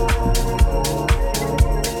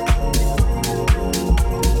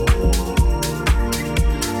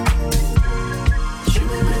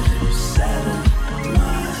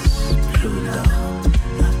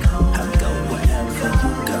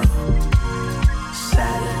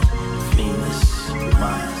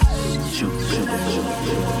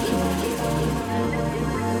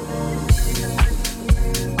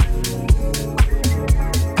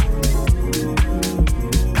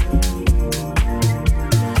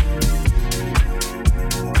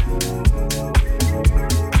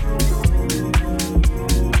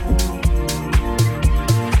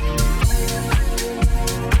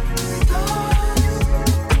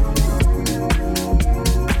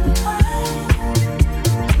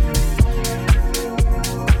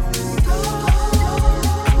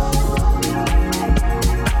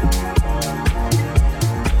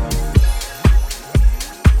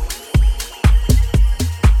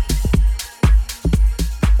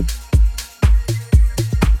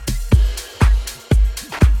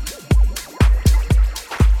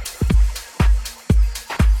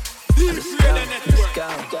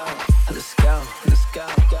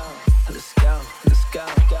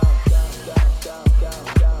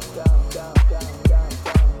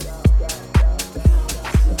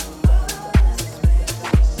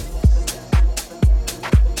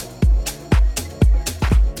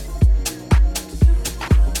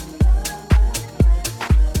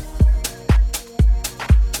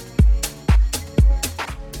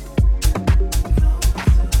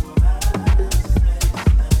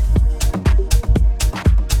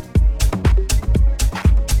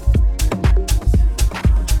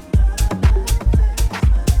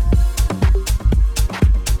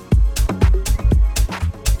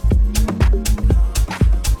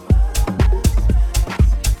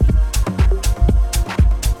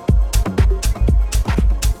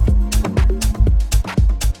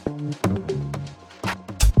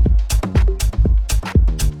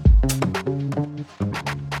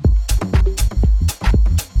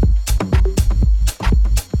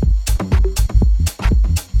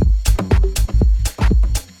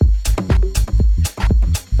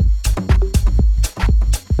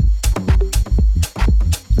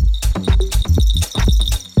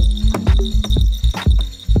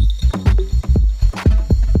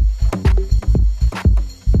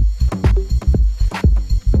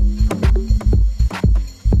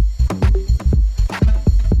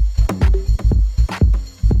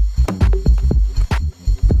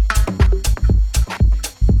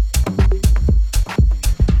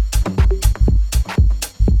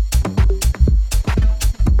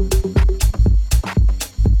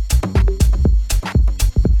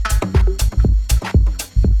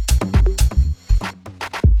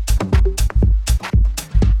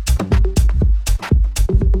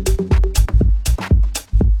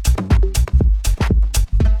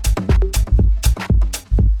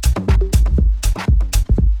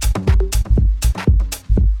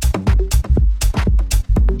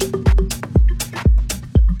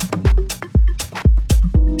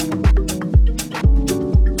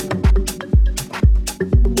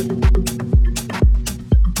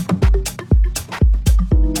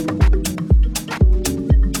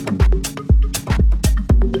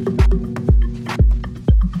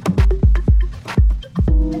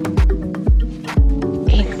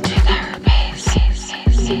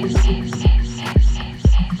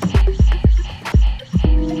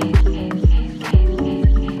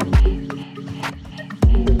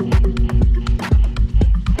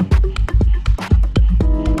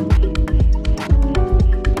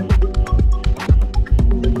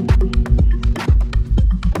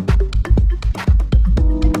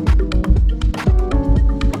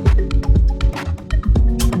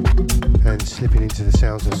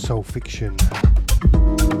 Fiction,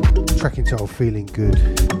 track entitled Feeling Good.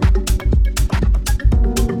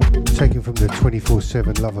 taken from the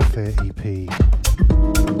 24/7 Love Affair EP.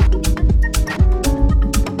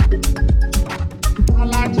 I'd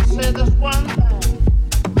like to say this one thing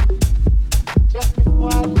just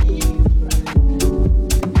before I leave.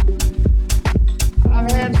 I've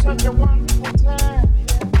had such a wonderful time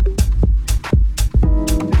here.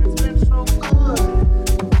 It's been so good.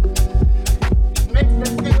 It makes me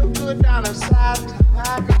feel good down inside.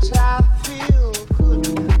 Like a child feel good.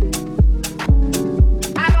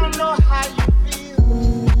 I don't know how you feel,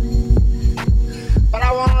 but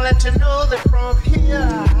I want to let you know that from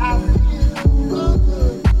here I feel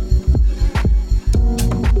good.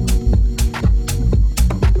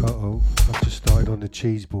 Uh-oh, I've just started on the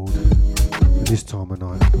cheese board at this time of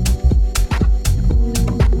night.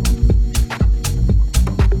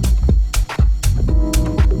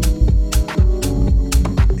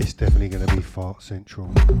 It's definitely going to be Fart Central.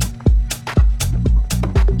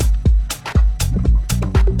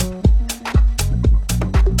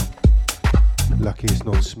 Lucky it's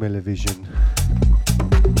not Smell-O-Vision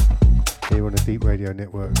here on the Deep Radio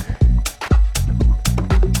Network.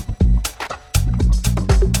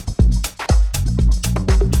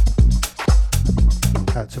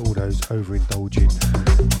 Out to all those overindulging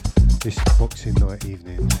this Boxing Night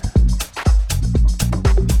evening.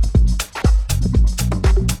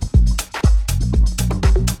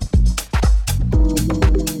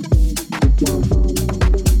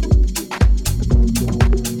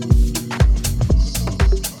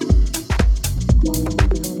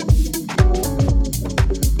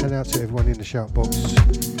 And out to everyone in the shout box,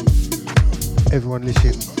 everyone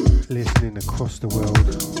listening across the world.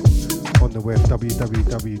 On the web,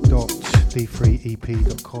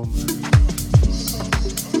 www.d3ep.com.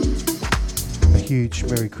 A huge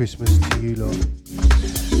Merry Christmas to you lot.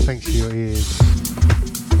 Thanks for your ears.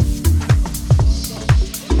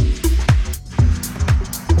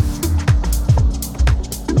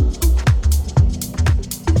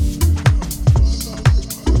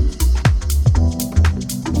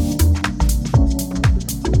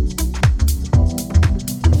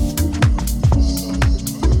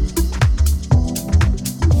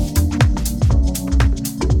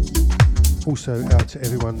 Also out to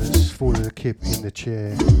everyone that's fallen a kip in the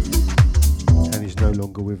chair and is no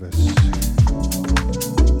longer with us.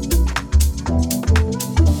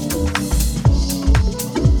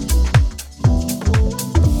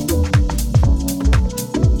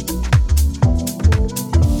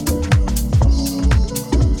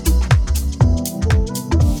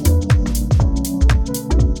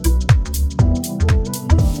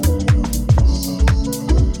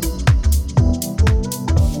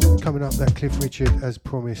 Cliff Richard as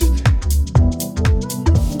promised.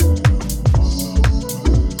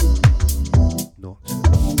 Not.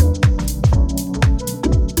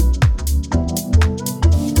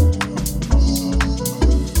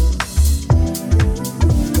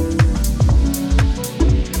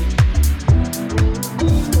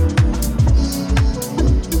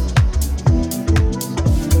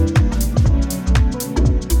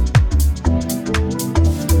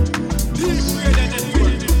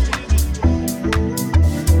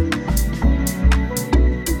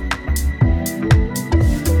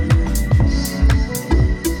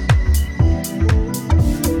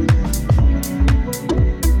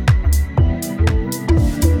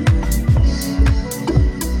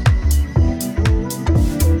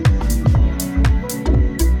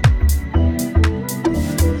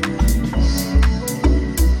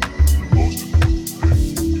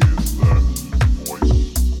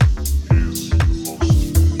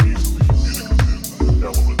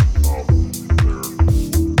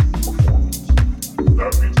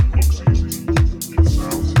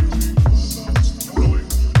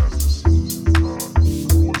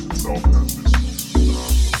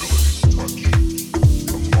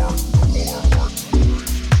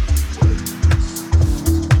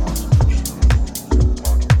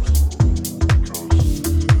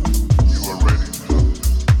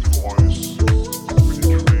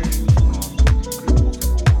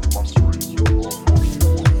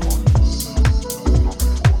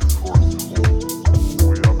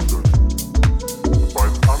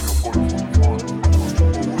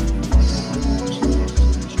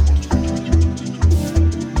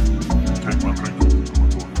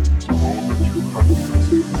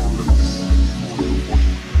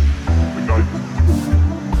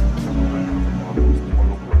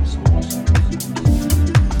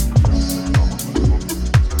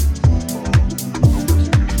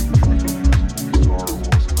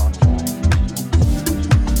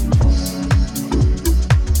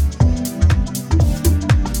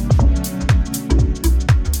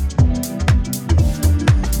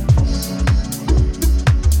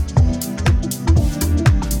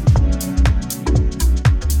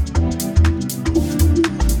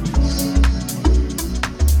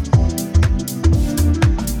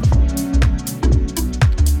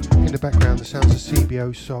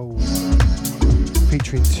 ABO Soul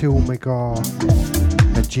featuring Till Megar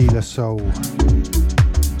and Gila Soul.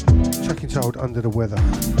 Track entitled Under the Weather.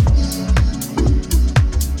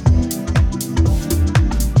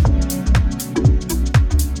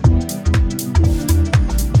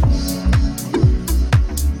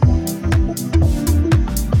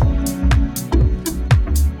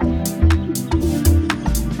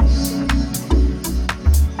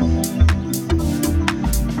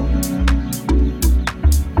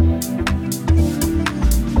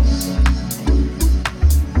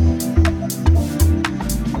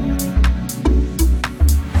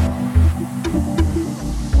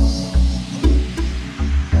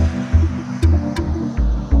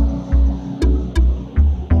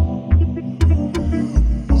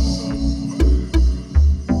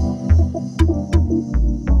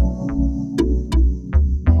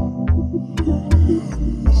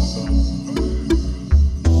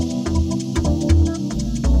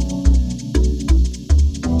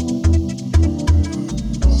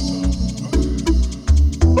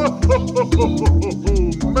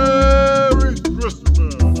 Merry Christmas.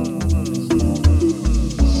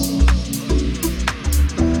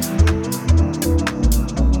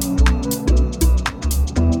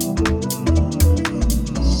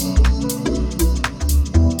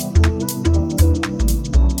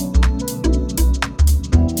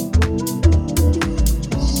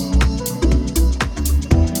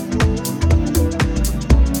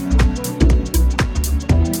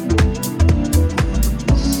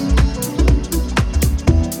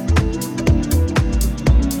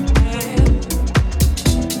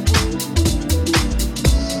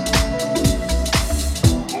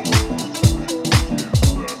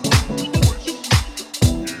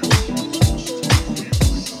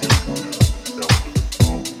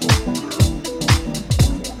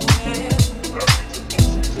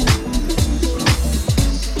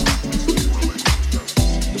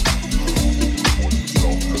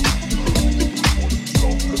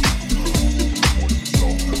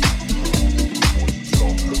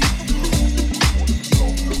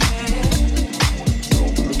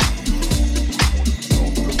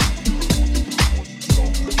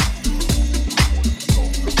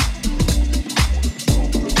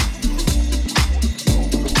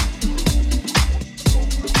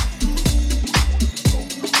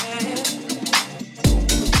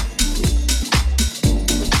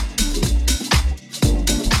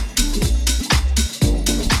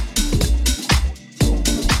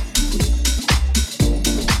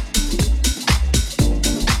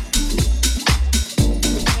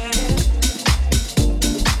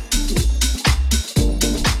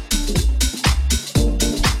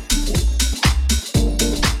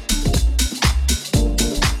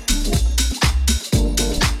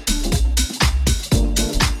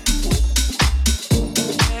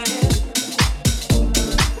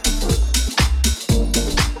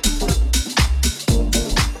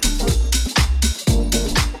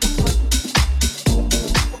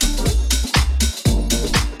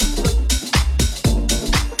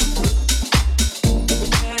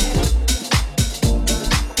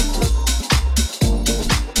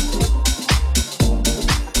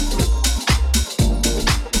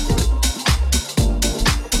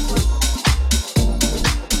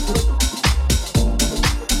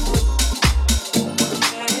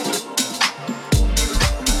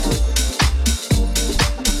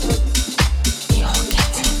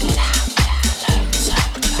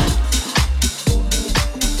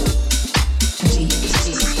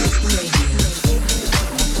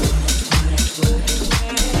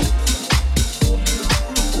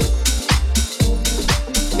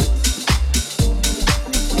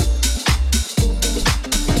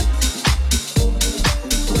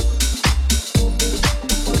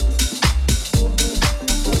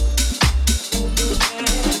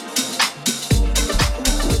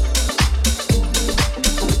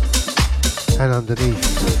 And underneath,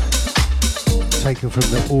 taken from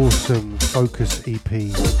the awesome Focus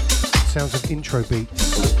EP, sounds of intro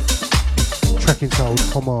beats, track entitled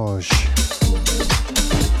Homage.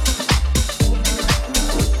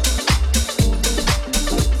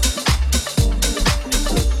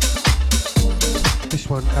 This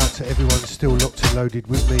one out to everyone still locked and loaded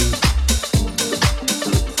with me.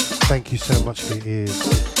 Thank you so much for your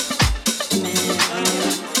ears.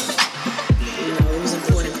 It was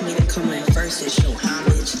important for me to come in first and show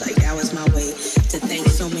homage. Like that was my way to thank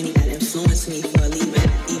so many that influenced me for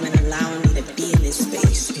even allowing me to be in this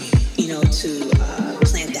space. To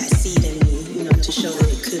plant that seed in me. To show that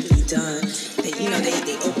it could be done. They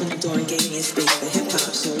opened the door and gave me a space for hip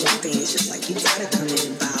hop. So one thing is just like you gotta come in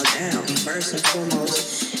and bow down first and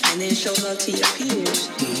foremost, and then show love to your peers.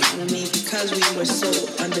 because we were so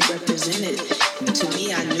underrepresented, to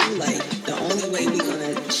me, I knew like the only way we're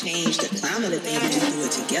gonna change the climate of things is to do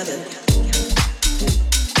it together.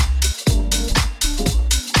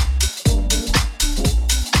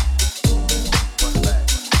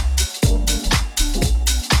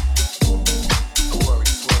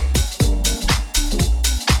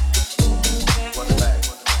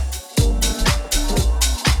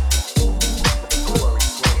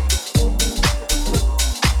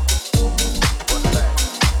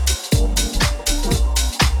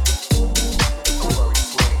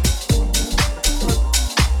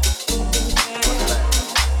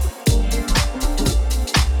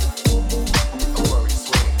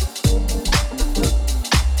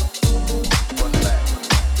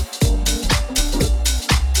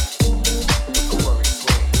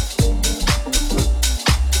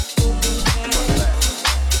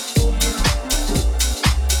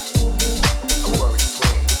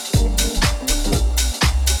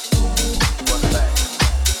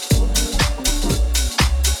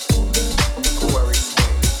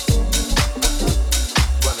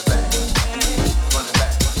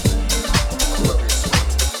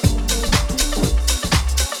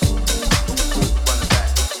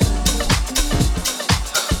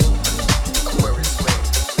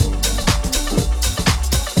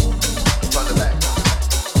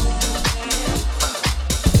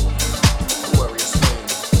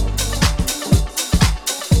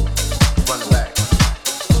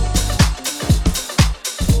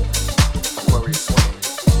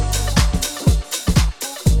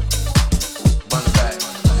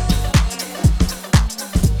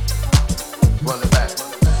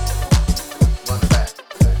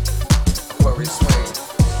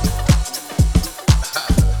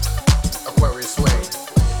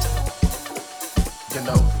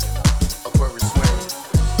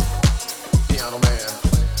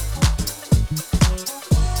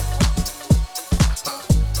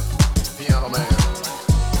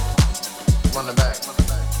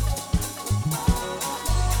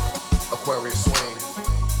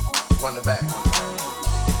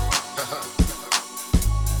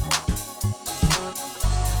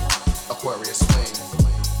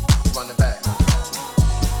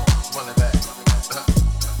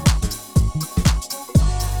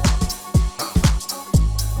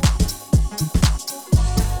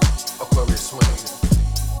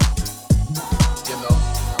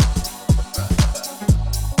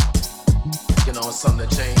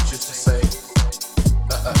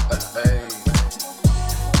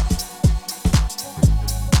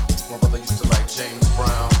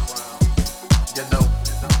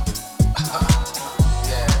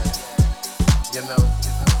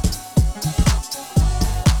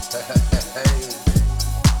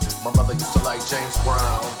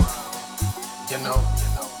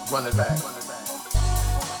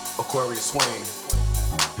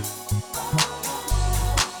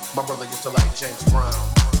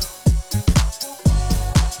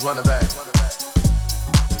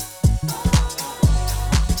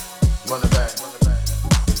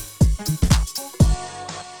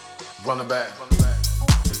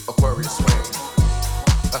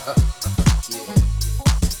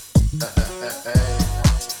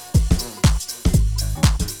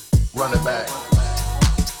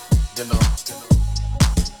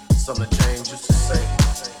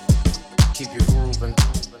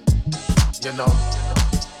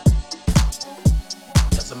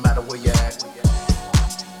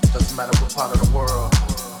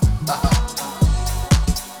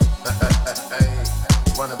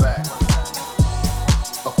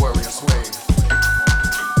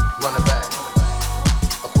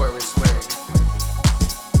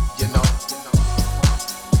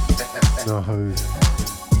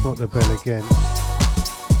 Again.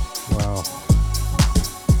 Wow.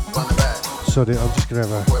 Sod it, I'm just going to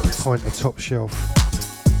have a pint of Top Shelf.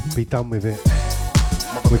 Be done with it.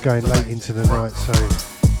 We're going late into the night, so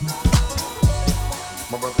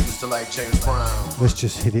let's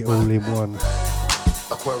just hit it all in one.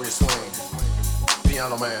 Aquarius swing,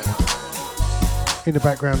 piano man. In the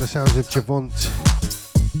background, the sounds of Javont.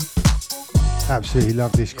 Absolutely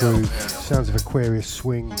love this groove. Sounds of Aquarius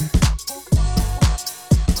swing.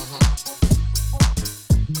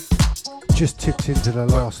 Just tipped into the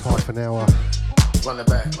last half an hour. Run it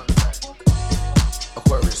back.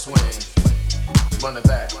 Aquarius swing. Run it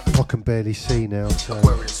back. I can barely see now, so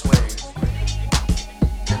Aquarius swing.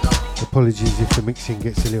 apologies if the mixing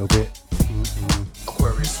gets a little bit.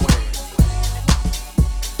 Aquarius swing.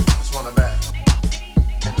 Just run it back.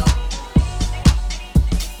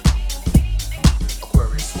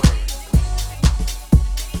 Aquarius swing.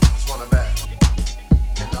 Just run it back.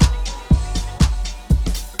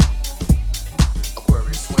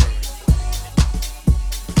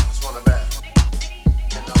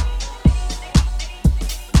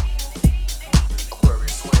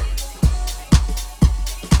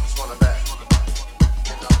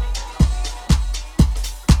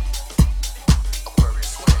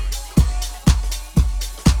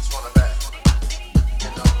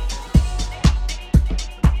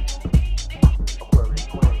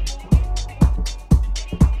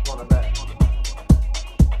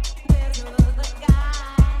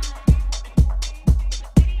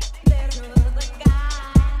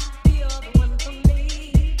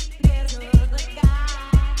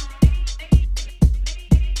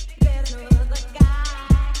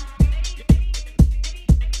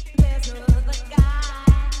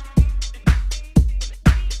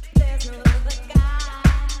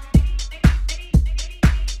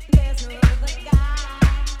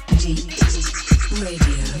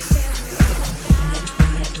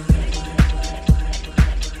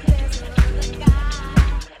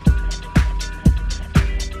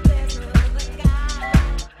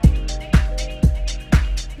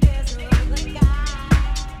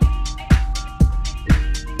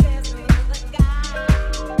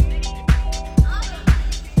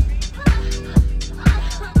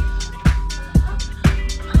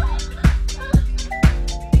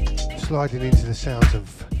 sliding into the sounds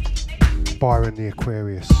of Byron the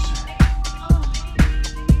Aquarius.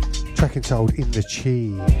 Track entitled In the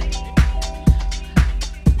Chi.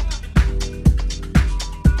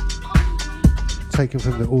 Taken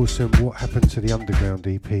from the awesome What Happened to the Underground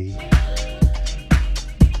EP.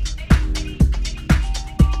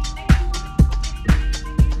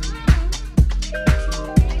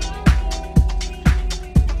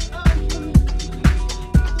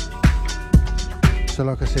 So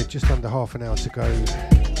like I said, just under half an hour to go.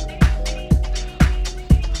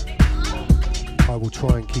 I will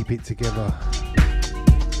try and keep it together.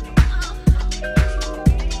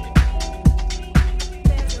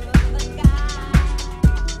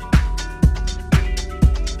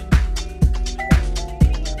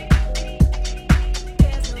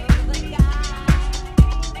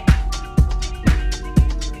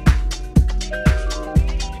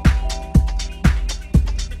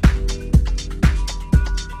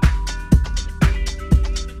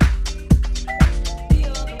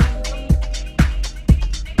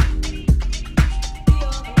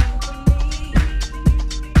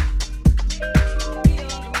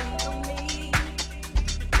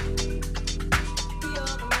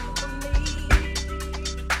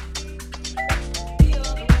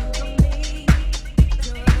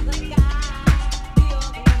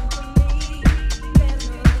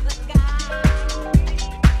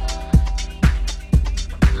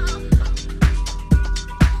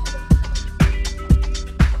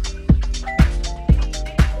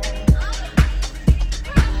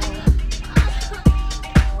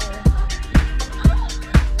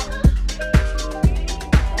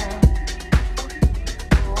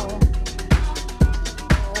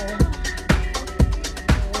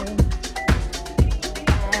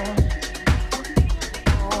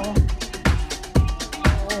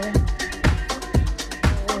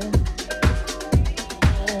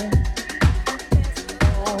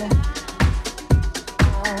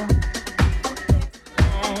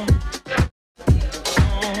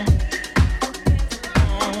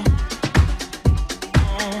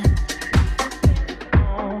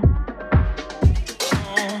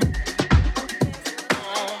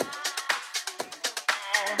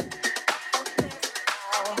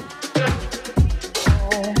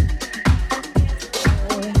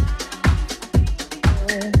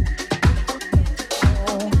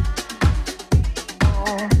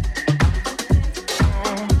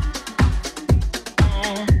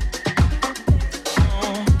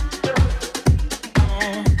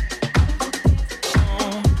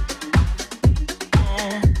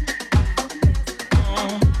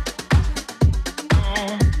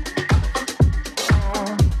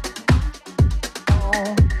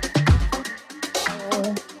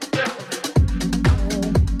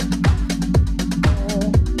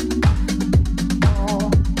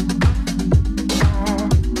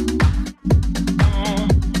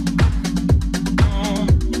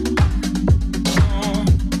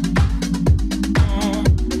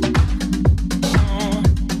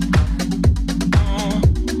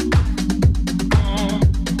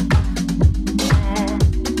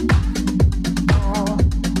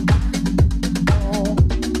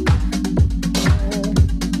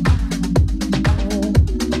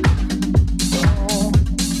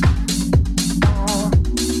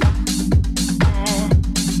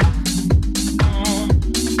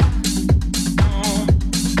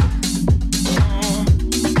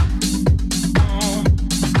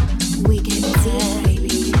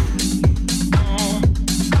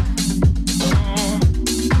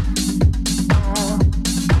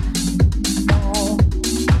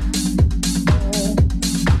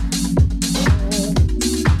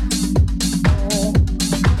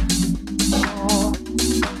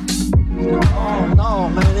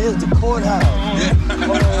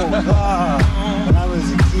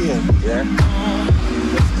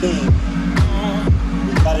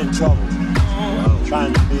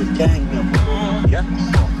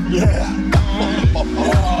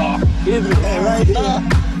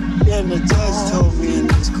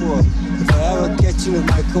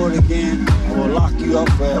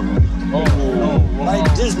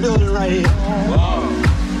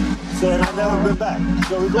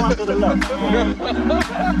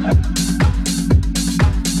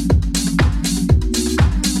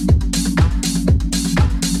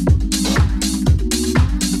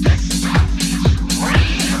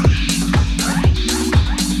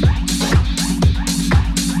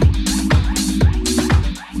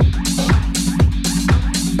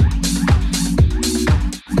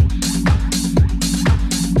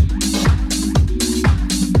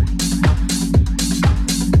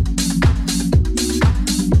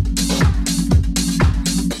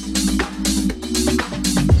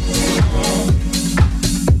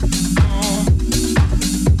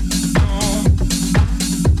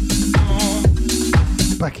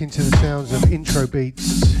 to the sounds of intro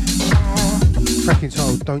beats. Track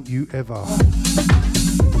entitled Don't You Ever.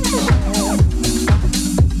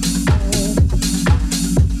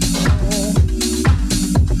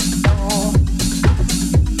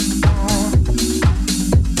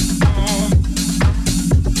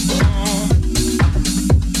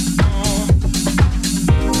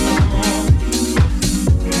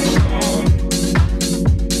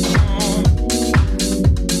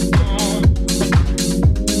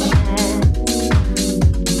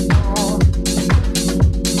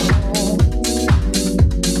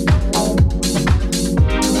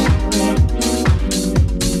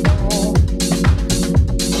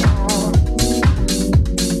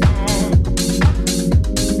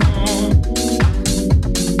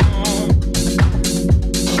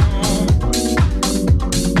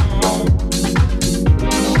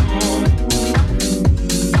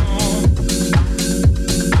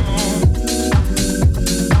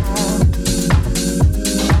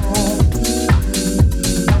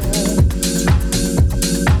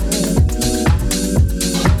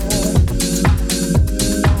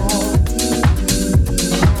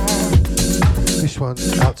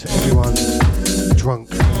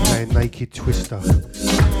 Twister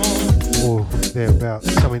or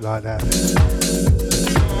thereabouts, something like that.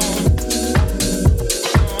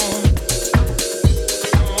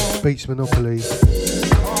 Beats Monopoly.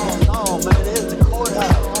 Oh no, man, it's the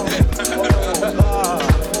courthouse. Oh God,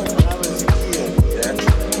 when I was a kid,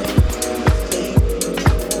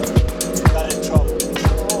 got in trouble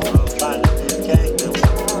trying to be a gang member.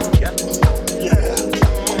 Yeah.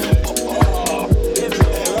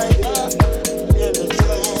 Right there. And the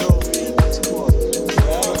judge told me in this court, I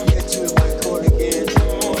don't get you in my court again,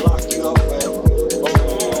 I'll lock you up forever.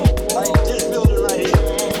 Like this building right here.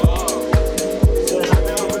 Said I've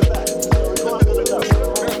never been back. So we're going to the government.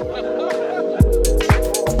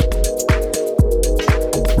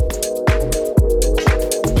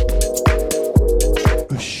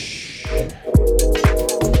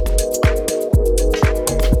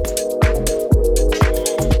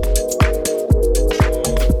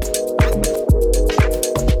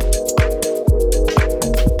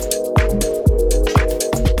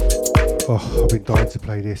 Oh, I've been dying to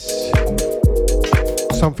play this.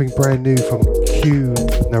 Something brand new from Q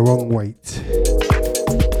Narong Wait.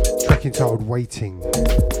 Track entitled Waiting.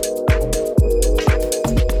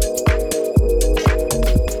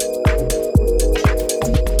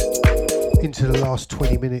 Into the last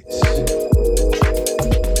 20 minutes.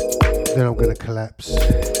 Then I'm going to collapse.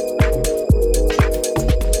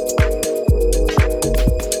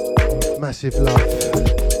 Massive love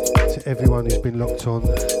to everyone who's been locked on.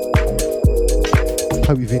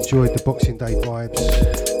 Hope you've enjoyed the Boxing Day vibes.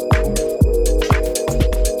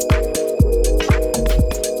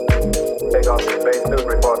 Take off your space suit,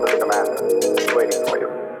 report to the commander. Waiting for you.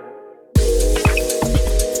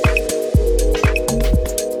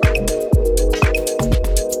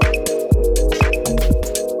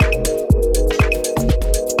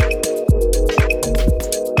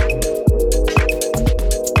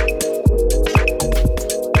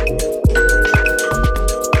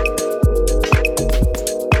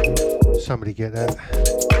 Somebody get that.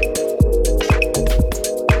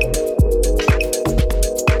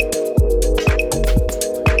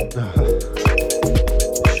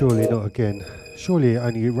 Surely not again. Surely it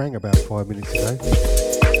only rang about 5 minutes ago.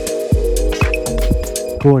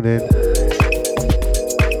 Go on then.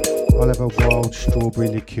 I'll have a wild strawberry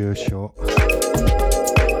liqueur shot.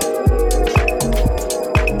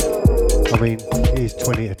 I mean, it is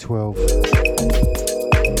 20 to 12.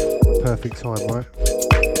 Perfect time, right?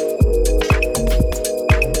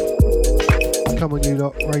 Come on, you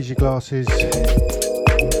lot, raise your glasses.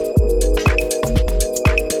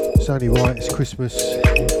 It's only right, it's Christmas.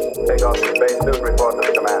 Take off your space suit, report to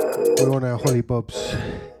the commander. We're on our holly bobs.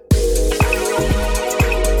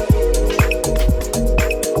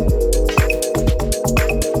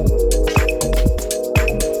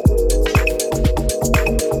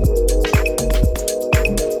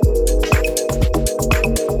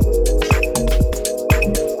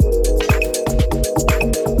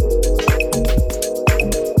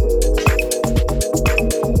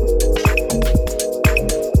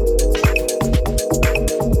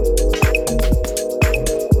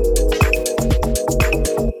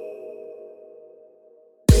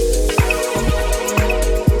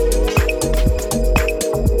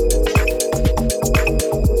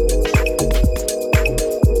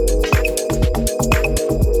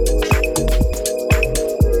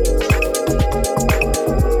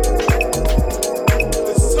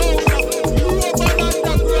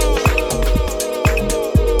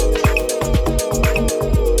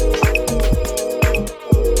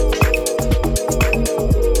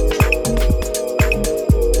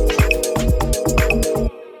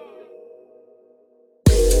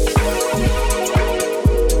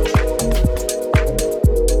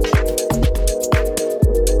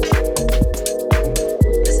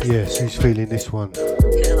 Yes, who's feeling this one?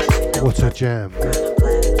 What a jam.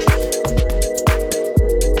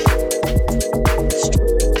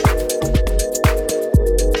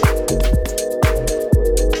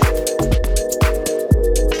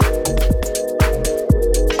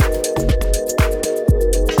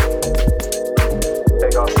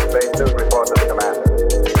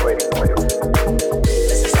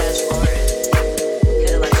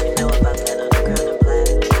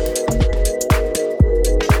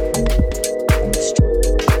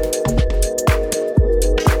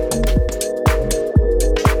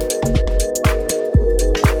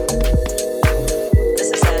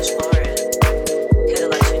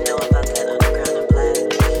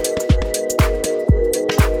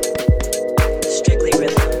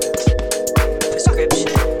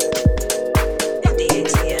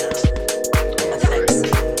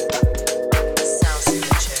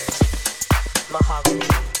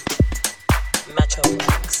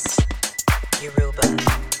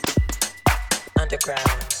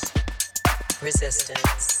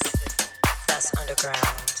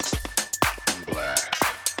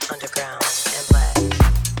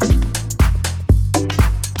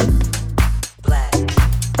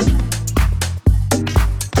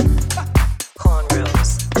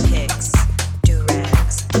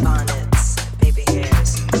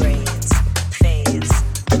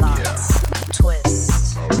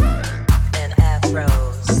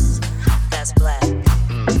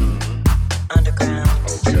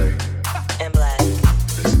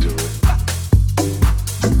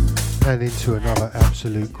 Into another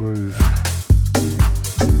absolute groove.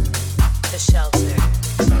 The shelter,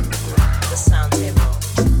 the sound table,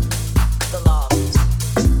 the loft,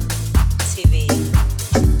 TV,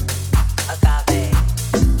 agave.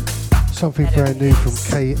 Something brand new from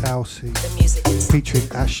Kay Alcey, featuring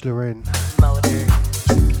Ash Loren. Motor,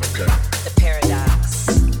 the paradox,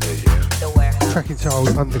 the warehouse. Track entitled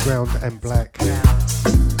Underground and Black.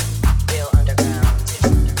 Real underground.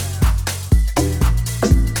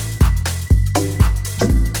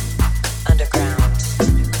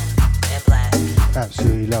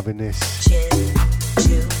 Absolutely loving this.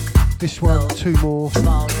 This one, two more,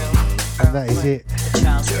 and that is it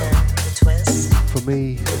for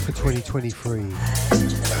me for 2023.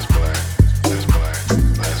 That's black. That's black.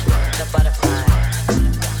 That's right. The butterfly.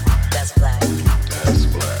 That's black. That's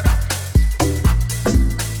black.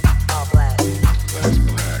 All black. That's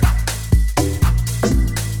black.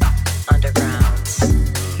 Underground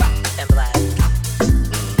and black.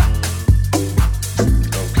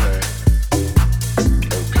 Okay.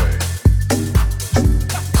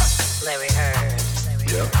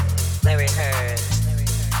 Larry Heard,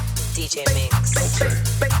 DJ Mix,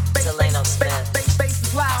 Delano Smith,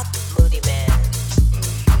 Moody Man,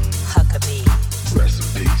 Huckabee, rest in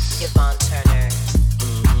peace, Yvonne Turner,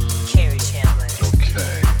 Carrie Chandler,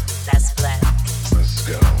 okay, that's black, let's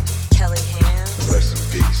go, Kelly Hands, rest in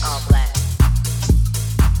peace, all black,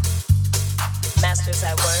 Masters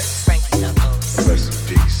at Work, Frankie Knuckles, rest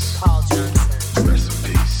in peace, Paul Johnson, rest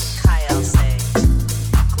in peace, Kai Elsay,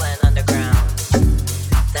 Glenn Underground.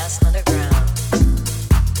 That's underground.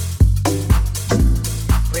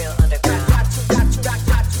 Real underground.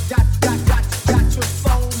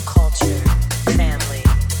 Culture, family,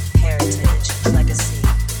 heritage, legacy,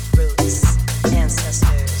 roots,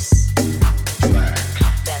 ancestors. black.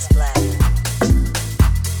 That's black.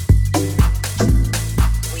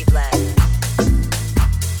 We black.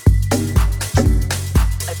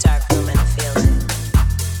 A dark room and a feeling.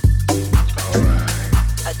 Alright.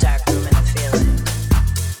 A dark room and a feeling.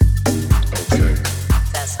 Okay.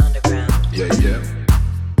 That's underground. Yeah, yeah.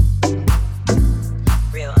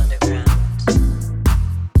 Real underground.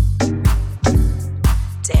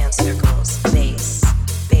 Dance circles, bass,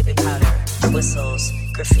 baby powder, whistles,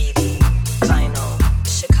 graffiti, vinyl,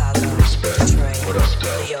 Chicago, Respect. Detroit, What else,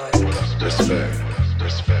 Dub? New York. That's fact.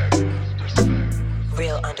 That's fact. That's fact.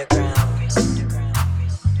 Real underground.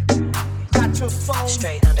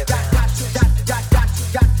 Straight underground.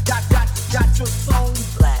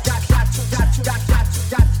 Black.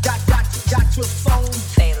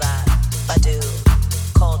 Fela, Badu,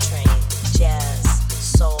 Coltrane, jazz,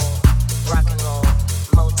 soul, rock and roll,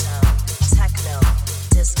 Motown, techno,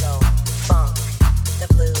 disco, funk, the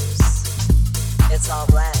blues. It's all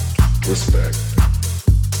black. Respect.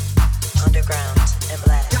 Underground and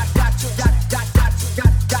black.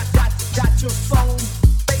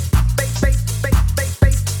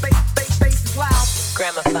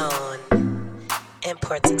 Gramophone,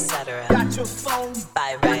 imports, etc.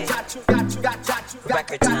 Buy right.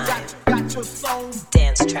 Record time.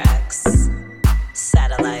 Dance tracks.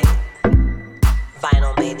 Satellite.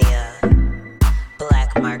 Vinyl mania.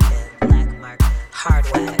 Black market.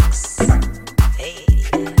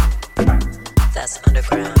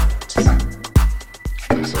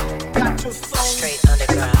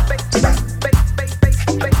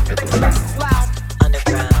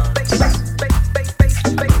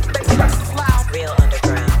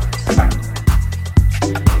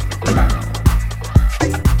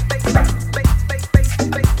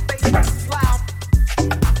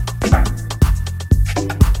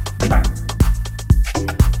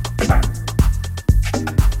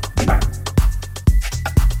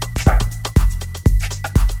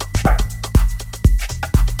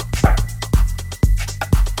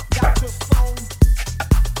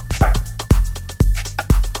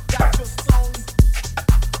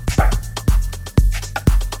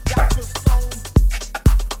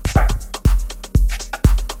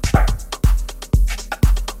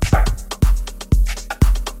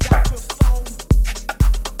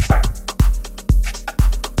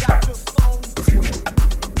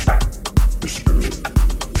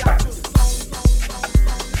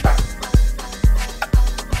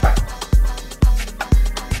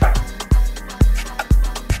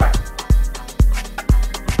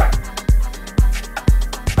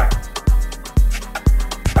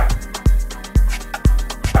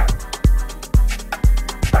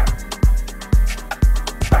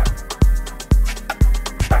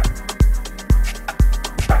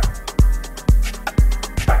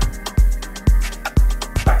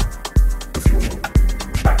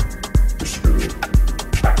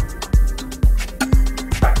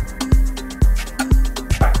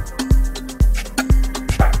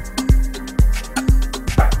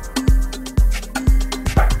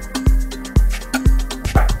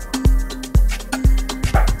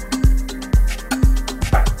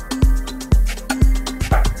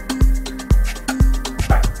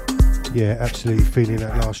 Yeah, absolutely feeling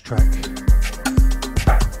that last track.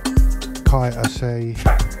 Kai Asay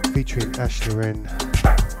featuring Ash Loren.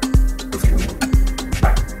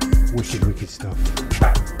 Wicked, wicked stuff.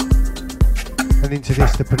 And into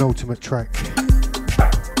this, the penultimate track.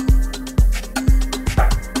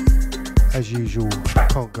 As usual,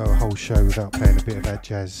 can't go a whole show without playing a bit of that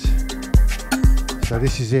jazz. So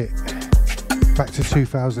this is it. Back to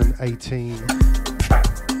 2018.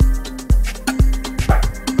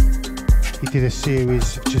 He did a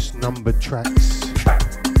series of just numbered tracks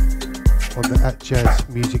on the At Jazz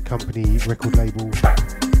Music Company record label.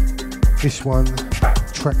 This one,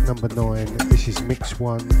 track number 9. This is Mix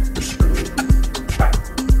 1.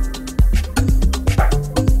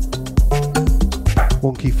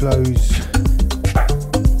 Wonky Flows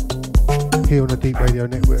here on the Deep Radio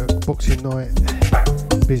Network. Boxing Night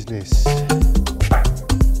Business.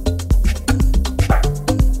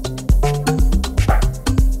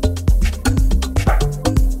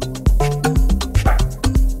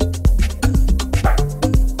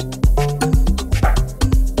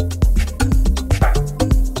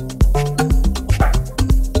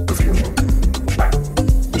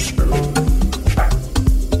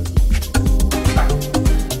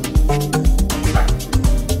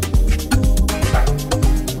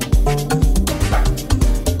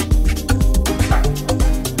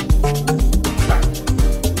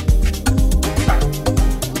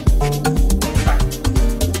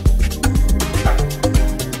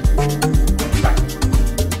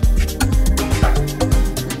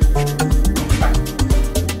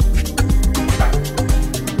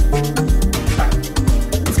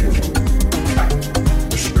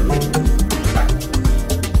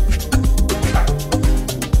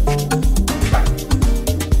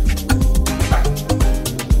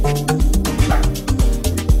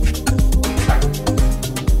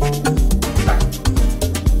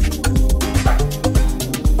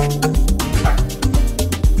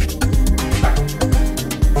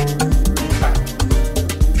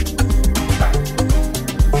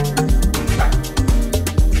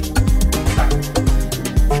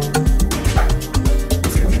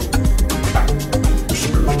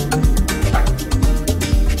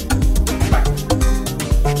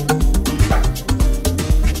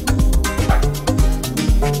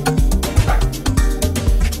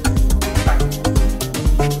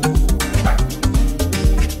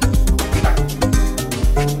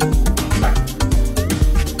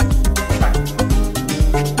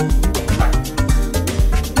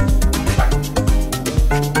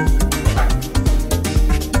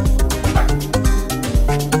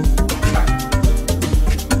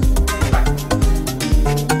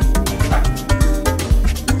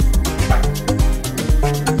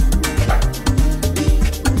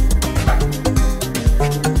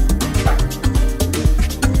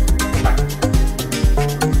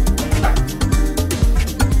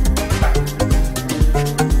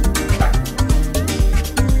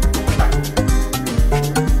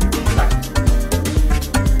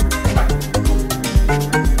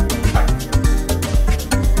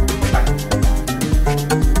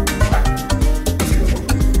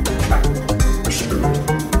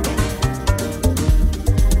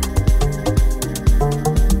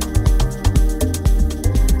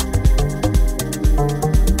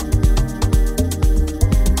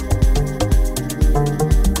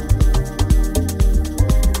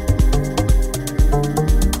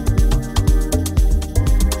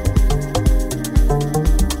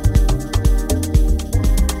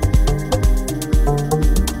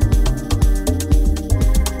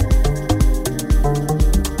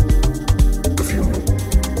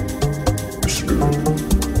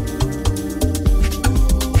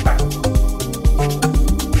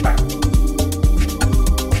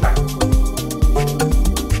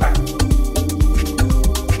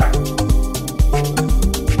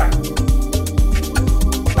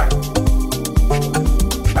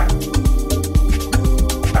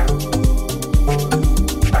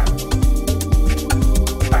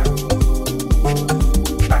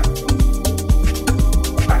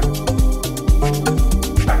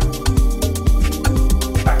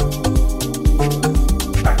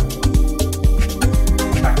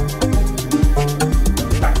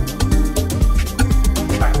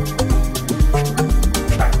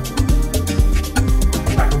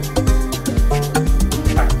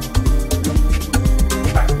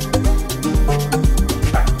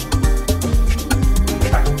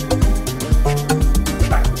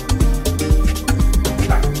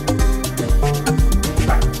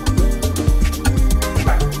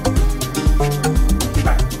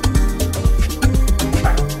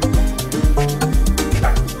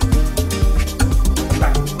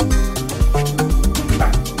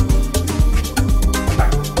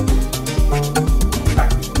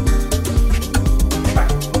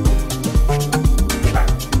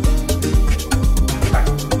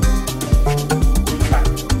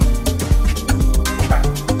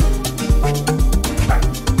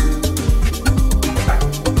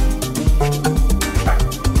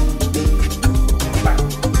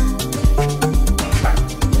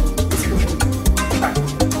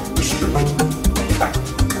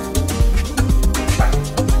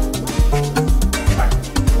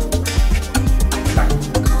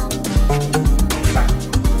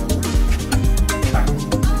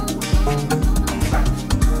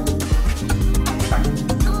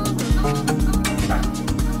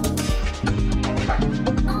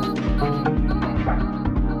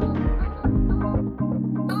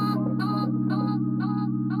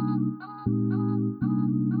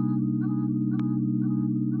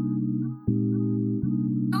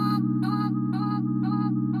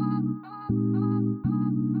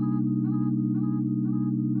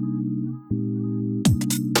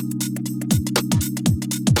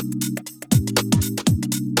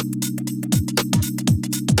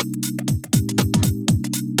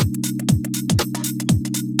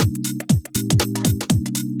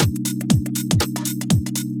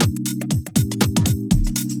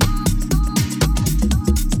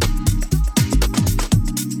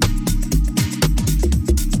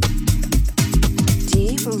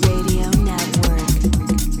 Radio Network.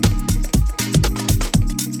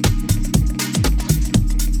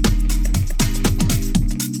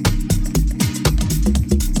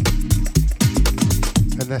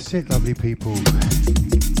 And that's it, lovely people.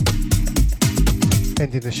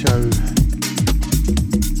 Ending the show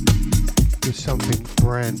with something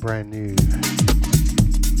brand new.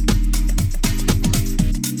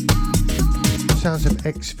 Sounds of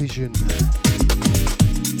X Vision,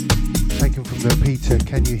 taken from the Peter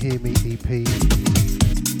Can You Hear Me EP,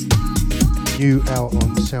 new out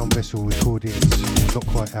on Sound Vessel Recordings, not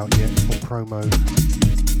quite out yet, on promo.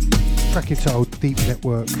 Track entitled Deep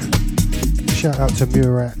Network. Shout out to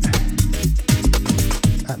Murat,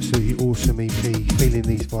 absolutely awesome EP, feeling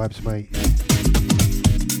these vibes, mate.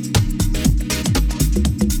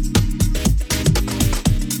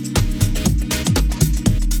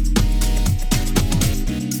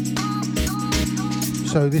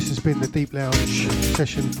 So this has been the Deep Lounge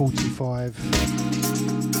session 45,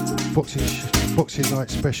 boxing night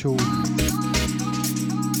special.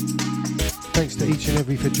 Thanks to each and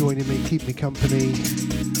every for joining me, keep me company.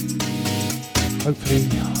 Hopefully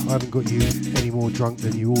I haven't got you any more drunk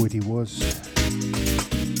than you already was.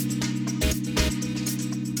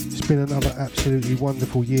 It's been another absolutely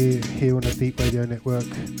wonderful year here on the Deep Radio Network.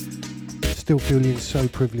 Still feeling so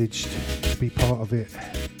privileged to be part of it.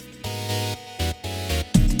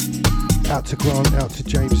 Out to Grant, out to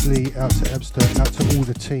James Lee, out to Ebster, out to all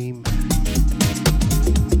the team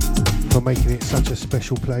for making it such a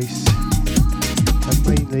special place. And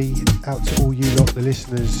mainly out to all you lot, the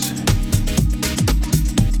listeners.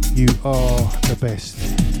 You are the best.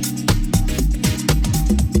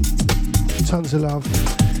 Tons of love.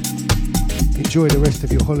 Enjoy the rest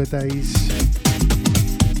of your holidays.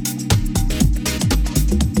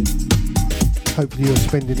 Hopefully you're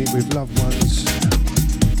spending it with loved ones,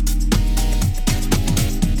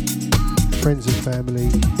 friends and family.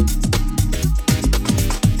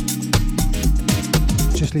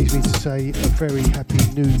 Just leaves me to say a very happy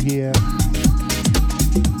new year.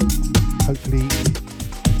 Hopefully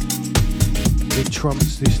it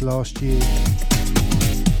trumps this last year.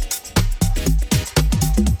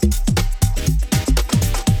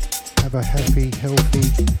 Have a happy, healthy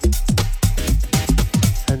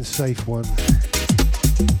and safe one.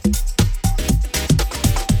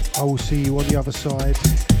 I will see you on the other side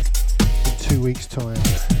in 2 weeks' time.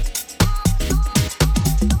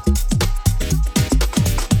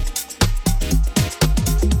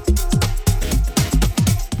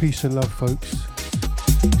 Peace and love, folks.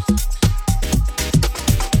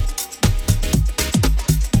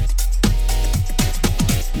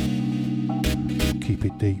 Keep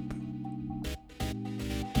it deep.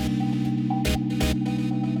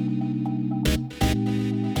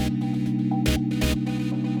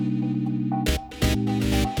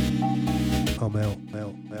 I'm out,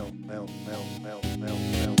 melt.